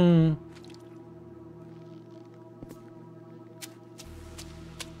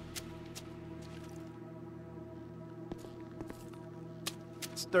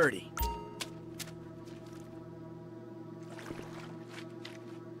 Sturdy.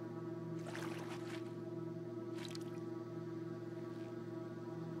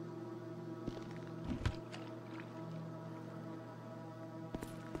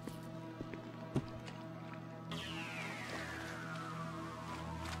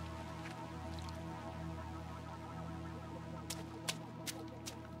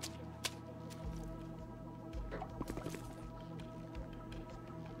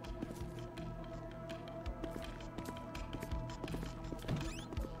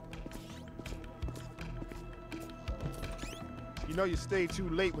 You know you stay too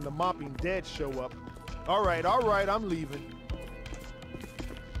late when the mopping dead show up. All right, I'm leaving.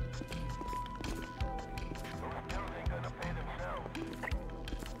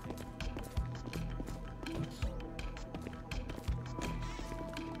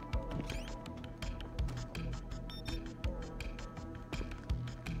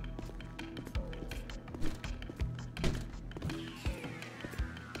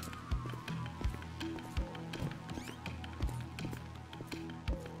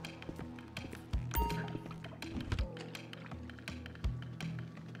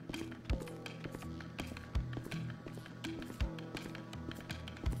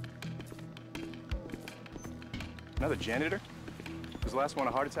 Another janitor? Was the last one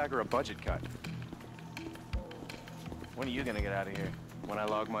a heart attack or a budget cut? When are you gonna get out of here? When I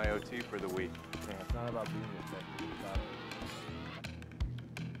log my OT for the week? Yeah, it's not about being effective. It's about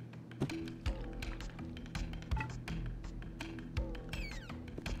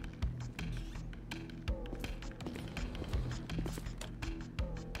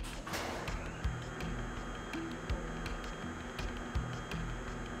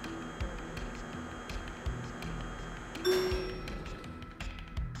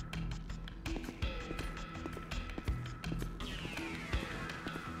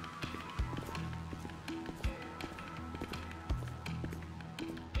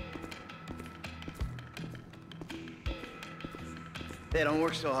Hey, don't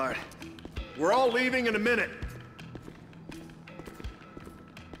work so hard. We're all leaving in a minute.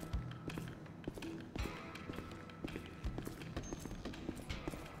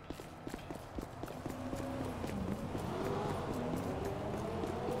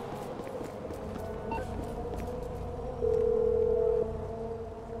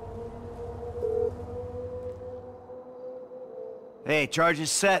 Hey, charge is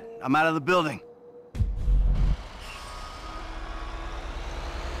set. I'm out of the building.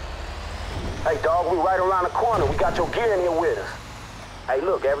 Hey, dog, we right around the corner. We got your gear in here with us. Hey,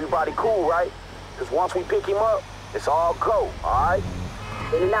 look, everybody cool, right? Because once we pick him up, it's all go, all right?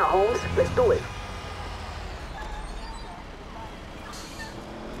 In and out, Holmes. Let's do it.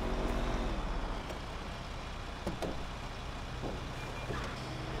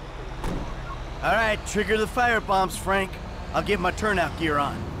 All right, trigger the fire bombs, Frank. I'll get my turnout gear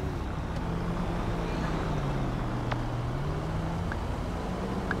on.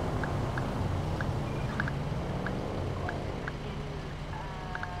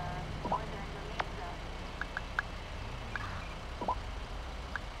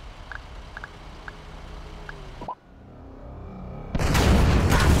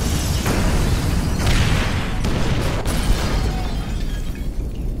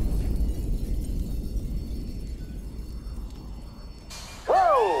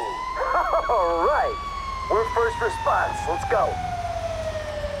 All right. We're first response. Let's go.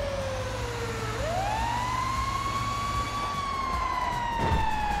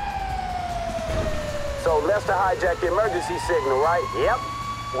 So Lester hijacked the emergency signal, right? Yep.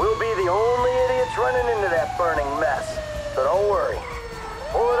 We'll be the only idiots running into that burning mess. So don't worry.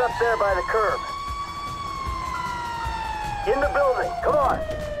 Pull it up there by the curb. In the building. Come on.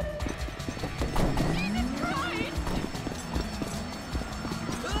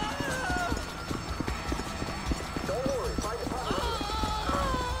 Don't worry. Find your pocket.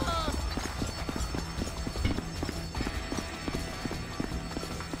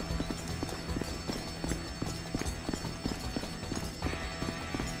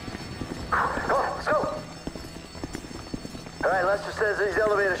 Come on, let's go. All right, Lester says these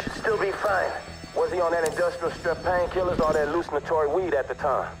elevators should still be fine. Was he on that industrial strep painkillers or that hallucinatory weed at the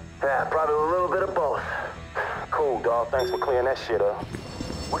time? Yeah, probably a little bit of both. Cool, dog. Thanks for clearing that shit up.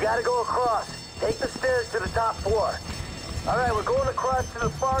 We gotta go across. Take the stairs to the top floor. All right, we're going across to the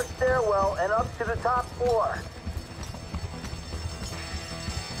far stairwell and up to the top floor.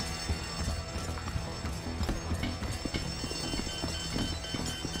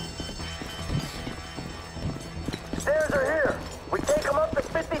 Stairs are here. We take them up to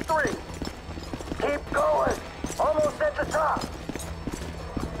 53. Keep going. Almost at the top.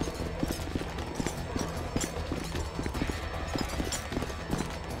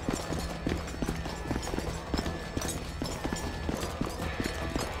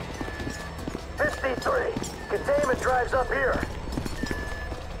 Containment drives up here.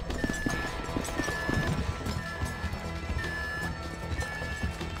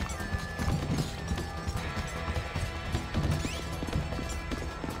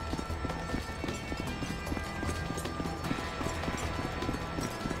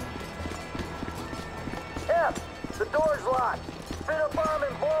 The door's locked. Spin a bomb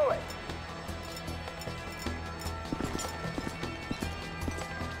and blow it.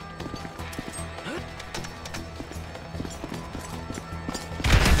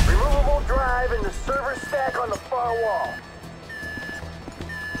 Removable drive in the server stack on the far wall.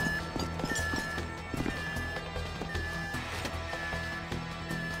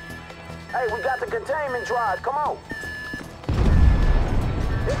 Hey, we got the containment drive. Come on.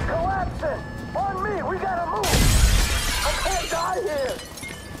 It's collapsing. On me, we gotta move. I can't die here.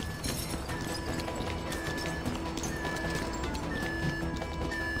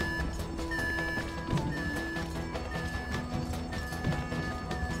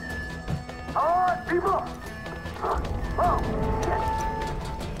 All right, people. Oh, shit.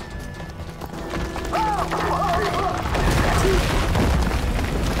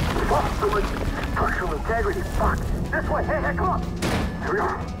 Fuck, so much structural integrity. Fuck. This way. Hey, come on. Here we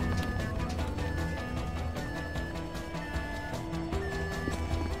are.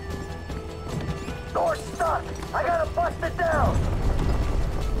 Door's stuck! I gotta bust it down!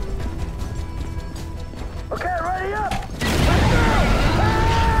 Okay, ready up!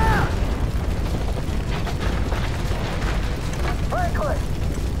 Ah! Franklin,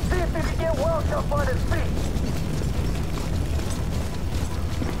 see if you can get Welch up on his feet.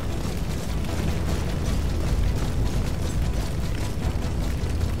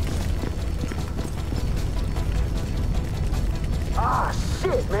 Ah,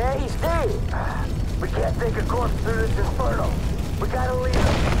 shit, man, he's dead! We can't take a corpse through this inferno. We gotta leave him.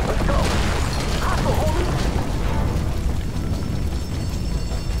 Let's go. Hustle, homie.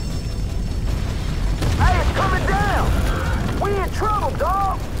 Hey, it's coming down. We in trouble,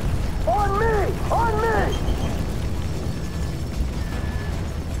 dog. On me. On me.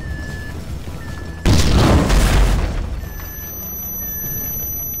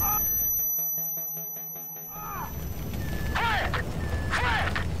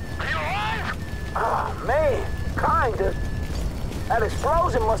 That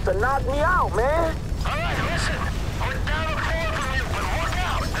explosion must have knocked me out, man. All right, listen. We're down a floor from you, but look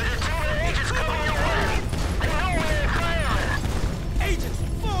out. There's a team of agents coming your way. They know we ain't firing. Agents,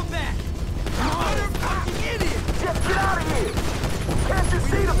 fall back. Motherfucking idiot. Just get out of here. Can't you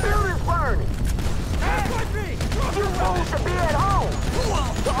see the building's burning? You supposed to be at home.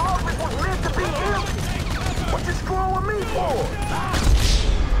 The office was meant to be empty. What you screwing me for?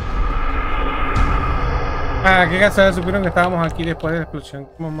 Ah, qué casualidad, supieron que estábamos aquí después de la explosión.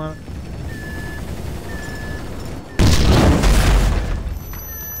 Mamá.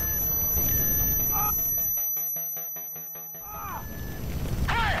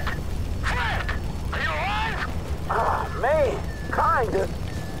 Ah, man, kinda.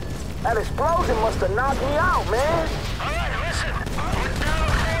 That explosion must have knocked me out, man.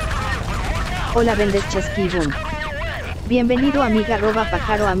 Hola, vendes chasquibum. Bienvenido, amiga roba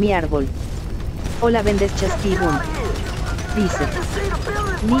pájaro a mi árbol. Hola, vendes chasquibum. Dice.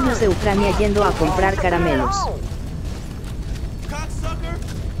 Niños de Ucrania yendo a comprar caramelos.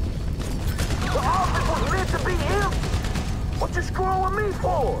 What you screwing me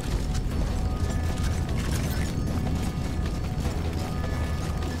for?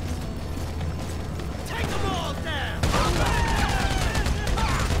 Take them all down.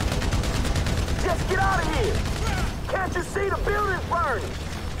 Don't you see the building's burning?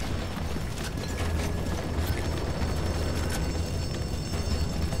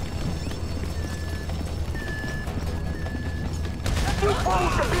 You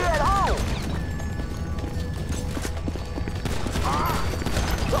fools should be at home.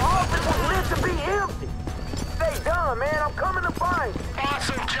 The office was meant to be empty. Stay done, man. I'm coming to find you.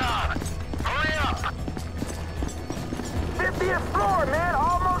 Awesome job. Hurry up. 50th floor, man.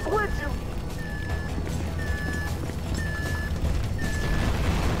 Almost with you.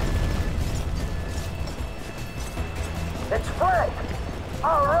 It's Frank.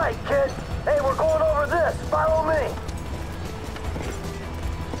 All right, kid. Hey, we're going over this. Follow me.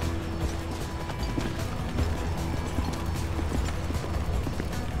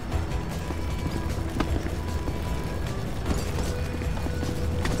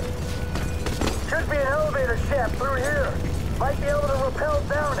 Should be an elevator shaft through here. Might be able to rappel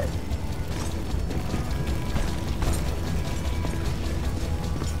down it.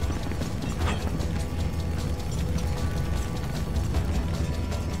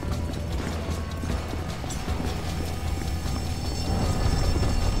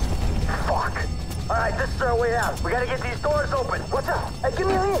 Fuck. Alright, this is our way out. We gotta get these doors open. What's up? Hey, give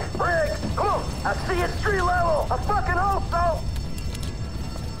me a hand. Briggs, come on. I see it street level. I fucking hope so.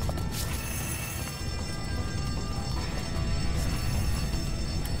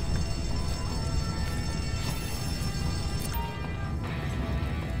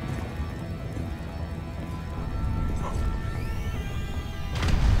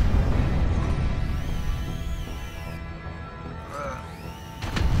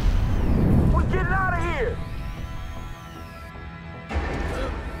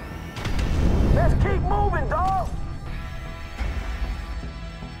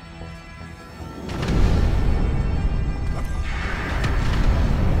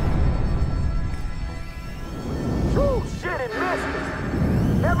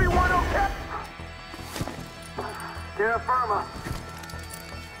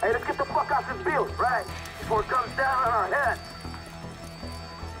 Hey, let's get the fuck out this building, right? Before it comes down on our heads.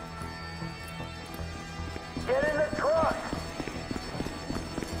 Get in the truck.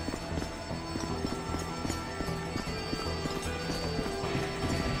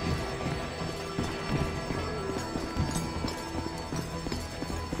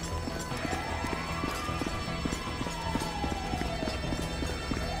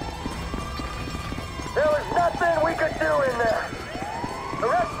 There was nothing we could do in there. The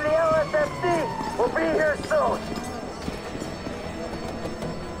rest of the LSFC will be here soon.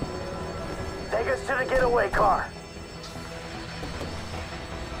 Take us to the getaway car.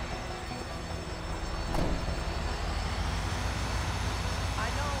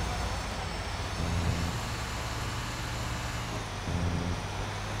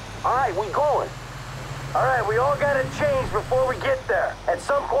 All right, we going. All right, we all gotta change before we get there. At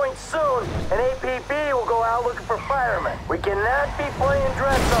some point soon, an APB will go out looking for firemen. We cannot be playing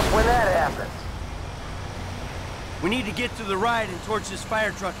dress up when that happens. We need to get to the right and towards this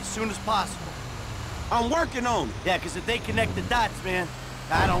fire truck as soon as possible. I'm working on it. Yeah, because if they connect the dots, man,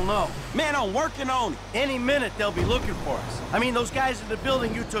 I don't know. Man, I'm working on it. Any minute, they'll be looking for us. I mean, those guys in the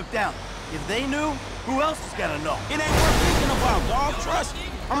building you took down. If they knew, who else is gonna know? It ain't worth thinking about, dog. Trust me.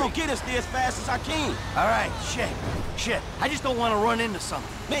 I'm gonna get us there as fast as I can. All right, shit. I just don't want to run into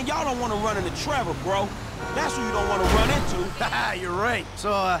something. Man, y'all don't want to run into Trevor, bro. That's who you don't want to run into. Haha, you're right.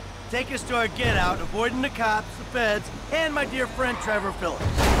 So, take us to our get out, avoiding the cops, the feds, and my dear friend Trevor Phillips.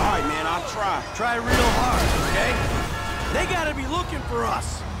 All right, man, I'll try. Try real hard, okay? They gotta be looking for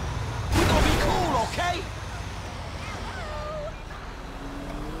us. We gonna be cool, okay?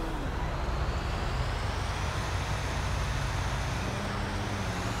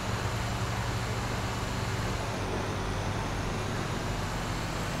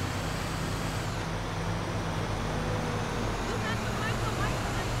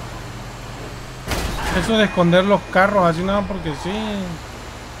 Eso de esconder los carros así nada porque sí.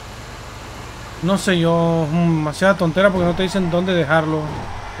 No sé yo, demasiada tontera porque no te dicen dónde dejarlo.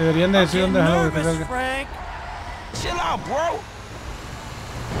 Deberían de decir dónde dejarlo. Frank. Chill out, bro.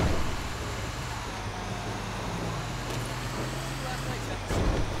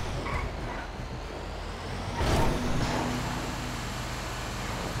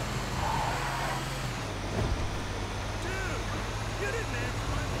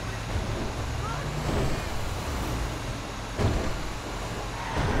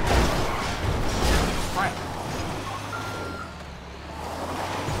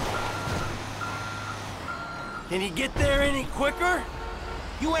 Can you get there any quicker?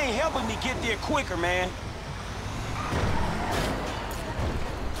 You ain't helping me get there quicker, man.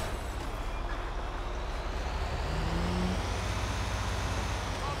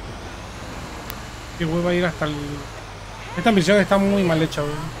 Que hueva ir hasta el... Esta misión está muy mal hecha,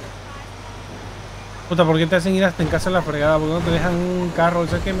 güey. Puta, ¿por qué te hacen ir hasta en casa de la fregada? ¿Por qué no te dejan un carro?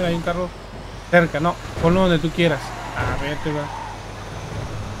 ¿Sabes qué? Mira, hay un carro cerca. No, ponlo donde tú quieras. Ah, vete, güey.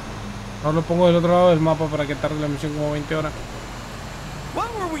 Ahora lo pongo del otro lado del mapa para que tarde la misión como 20 horas. What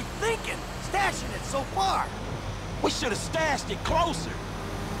were we thinking? Stashing it so far. We should have stashed it closer.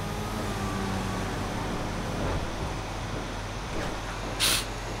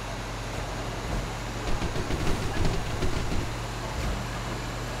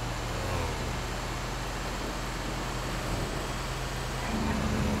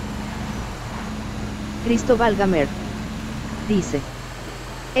 Cristóbal Gamer dice: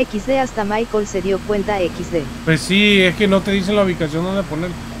 XD, hasta Michael se dio cuenta. XD. Pues sí, es que no te dicen la ubicación donde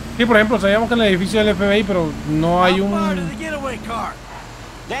poner. Sí, por ejemplo, sabíamos que en el edificio del FBI, pero no hay un...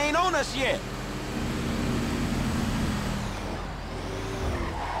 They ain't on us yet.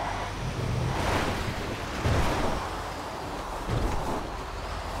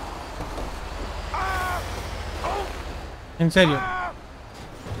 En serio.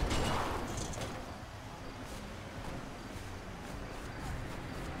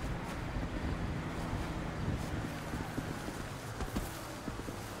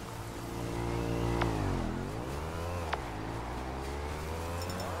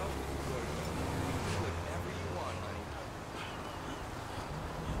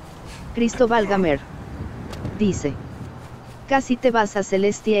 Cristóbal Gamer dice: casi te vas a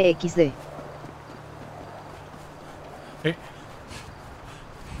Celestia XD. ¿Sí?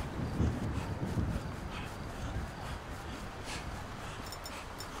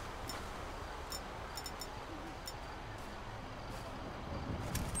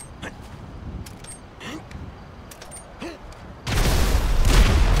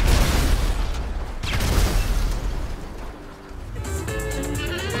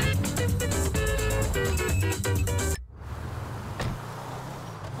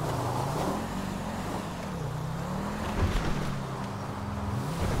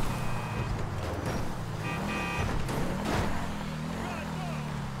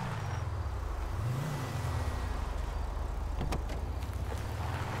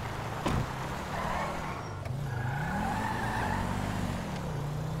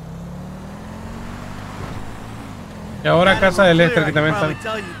 Y ahora casa del Este, que también está.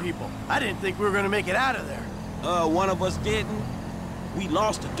 I didn't think we were gonna make it out of there. One of us didn't. We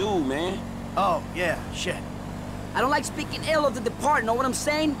lost a dude, man. Oh, yeah, shit. I don't like speaking ill of the departed, know what I'm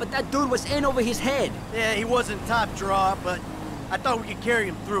saying? But that dude was in over his head. Yeah, he wasn't top draw, but I thought we could carry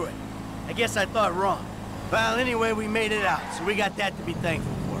him through it. I guess I thought wrong. Well, anyway, we made it out, so we got that to be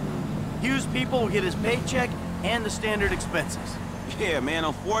thankful for. Hugh's people will get his paycheck and the standard expenses. Yeah, man,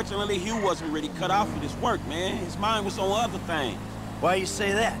 unfortunately, Hugh wasn't really cut out for this work, man. His mind was on other things. Why you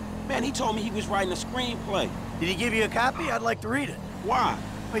say that? Man, he told me he was writing a screenplay. Did he give you a copy? I'd like to read it. Why?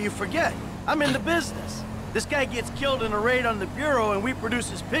 Well, you forget. I'm in the business. This guy gets killed in a raid on the Bureau and we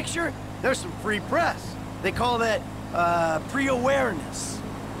produce his picture, there's some free press. They call that, pre-awareness.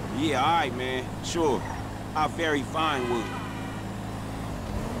 Yeah, all right, man. Sure. I'll very fine with it.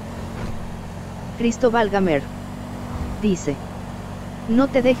 Cristóbal Gamer dice: no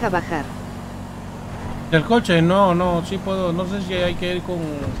te deja bajar. Del coche, no, sí puedo. No sé si hay que ir con...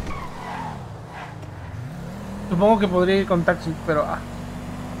 Supongo que podría ir con taxi, pero...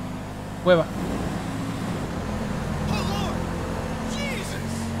 Hueva.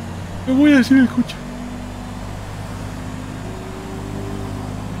 ¿Qué voy a decir el coche?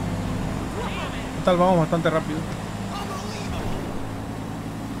 Total, vamos bastante rápido.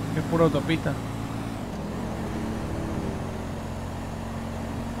 Es pura autopista.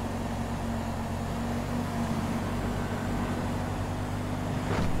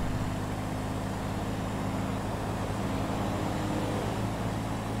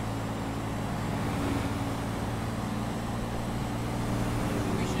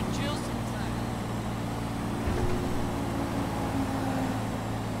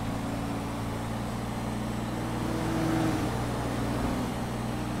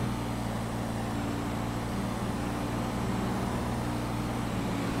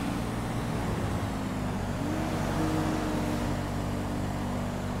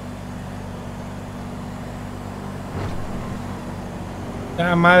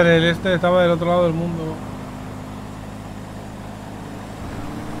 Ah, madre, el Este estaba del otro lado del mundo.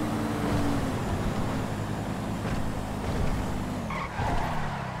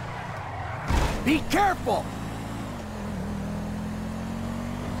 Be careful!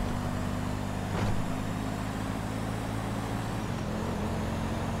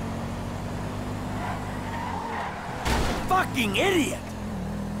 Fucking idiot!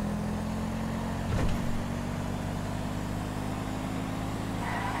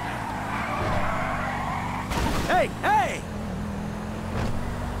 Hey, hey!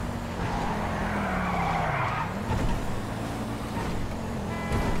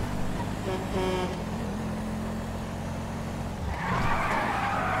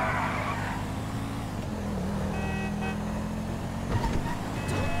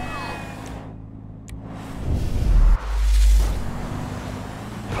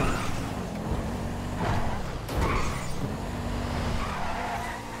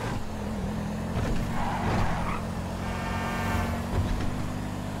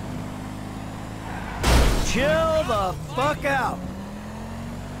 Chill the fuck out.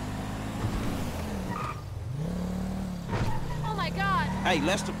 Oh my god. Hey,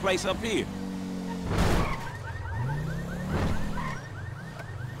 let's the place up here.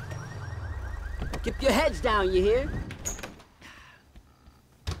 Keep your heads down, you hear?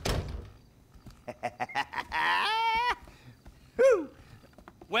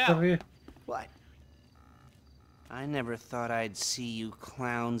 Well, what? I never thought I'd see you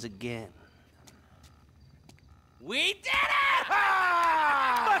clowns again. We did it!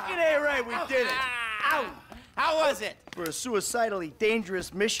 Fucking A right, we did it. Ow! How was it? For a suicidally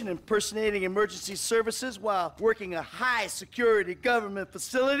dangerous mission impersonating emergency services while working a high-security government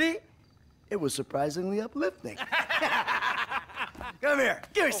facility, it was surprisingly uplifting. Come here,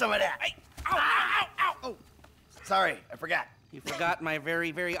 give me some of that. Hey, ow, ow, ow, ow. Oh, sorry, I forgot. You forgot my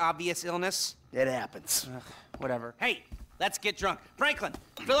very, very obvious illness? It happens. Whatever. Hey, let's get drunk. Franklin,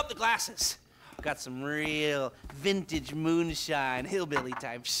 fill up the glasses. Got some real vintage moonshine, hillbilly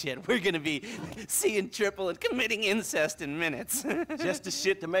type shit. We're gonna be seeing triple and committing incest in minutes. Just the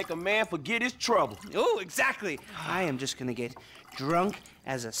shit to make a man forget his trouble. Oh, exactly. I am just gonna get drunk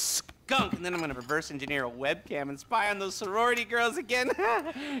as a skunk, and then I'm gonna reverse engineer a webcam and spy on those sorority girls again.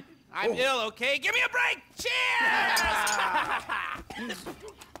 I'm ill, okay? Give me a break! Cheers!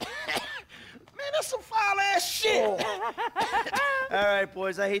 Man, that's some foul-ass shit. All right,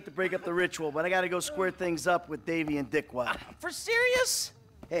 boys, I hate to break up the ritual, but I gotta go square things up with Davey and Dickwad. For serious?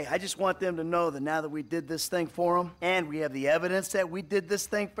 Hey, I just want them to know that now that we did this thing for them, and we have the evidence that we did this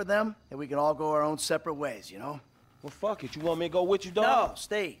thing for them, that we can all go our own separate ways, you know? Well, fuck it. You want me to go with you, dog? No,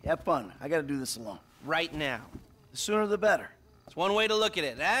 stay. Have fun. I gotta do this alone. Right now. The sooner the better. It's one way to look at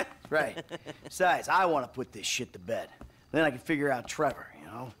it, huh? Right. Besides, I want to put this shit to bed. Then I can figure out Trevor, you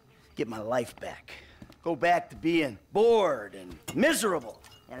know? Get my life back. Go back to being bored and miserable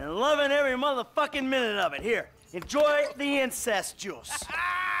and loving every motherfucking minute of it. Here, enjoy the incest juice.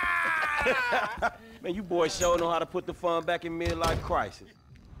 Man, you boys sure know how to put the fun back in midlife crisis.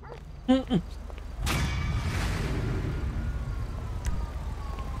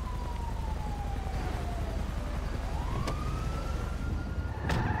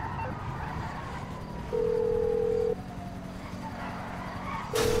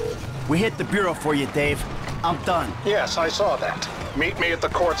 We hit the bureau for you, Dave. I'm done. Yes, I saw that. Meet me at the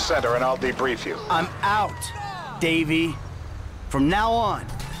court center and I'll debrief you. I'm out, Davey. From now on,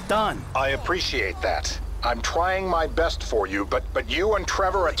 done. I appreciate that. I'm trying my best for you, but you and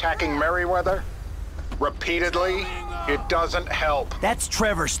Trevor attacking Merriweather? Repeatedly? It doesn't help. That's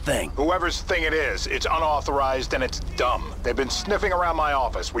Trevor's thing. Whoever's thing it is, it's unauthorized and it's dumb. They've been sniffing around my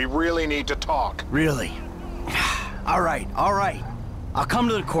office. We really need to talk. Really? All right, all right. I'll come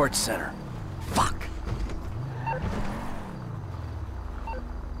to the court center. Fuck.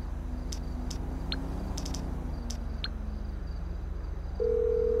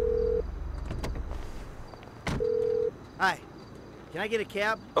 Hi. Can I get a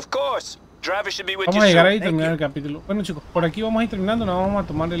cab? Of course. Driver should be with Vamos a llegar ahí y terminar el capítulo. Bueno, chicos, por aquí vamos a ir terminando. Nos vamos a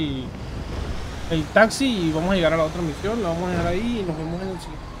tomar el taxi y vamos a llegar a la otra misión. Lo vamos a dejar ahí y nos vemos en el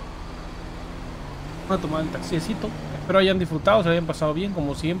siguiente. Vamos a tomar el taxicito. Espero hayan disfrutado, se hayan pasado bien,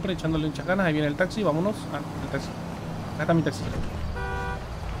 como siempre, echándole muchas ganas. Ahí viene el taxi, vámonos. El taxi. Acá está mi taxi.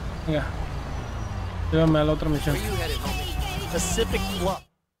 Venga. Llévame a la otra misión.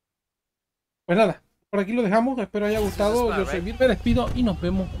 Pues nada, por aquí lo dejamos. Espero haya gustado. Yo soy Vir, me despido y nos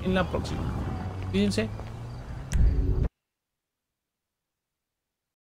vemos en la próxima. Cuídense.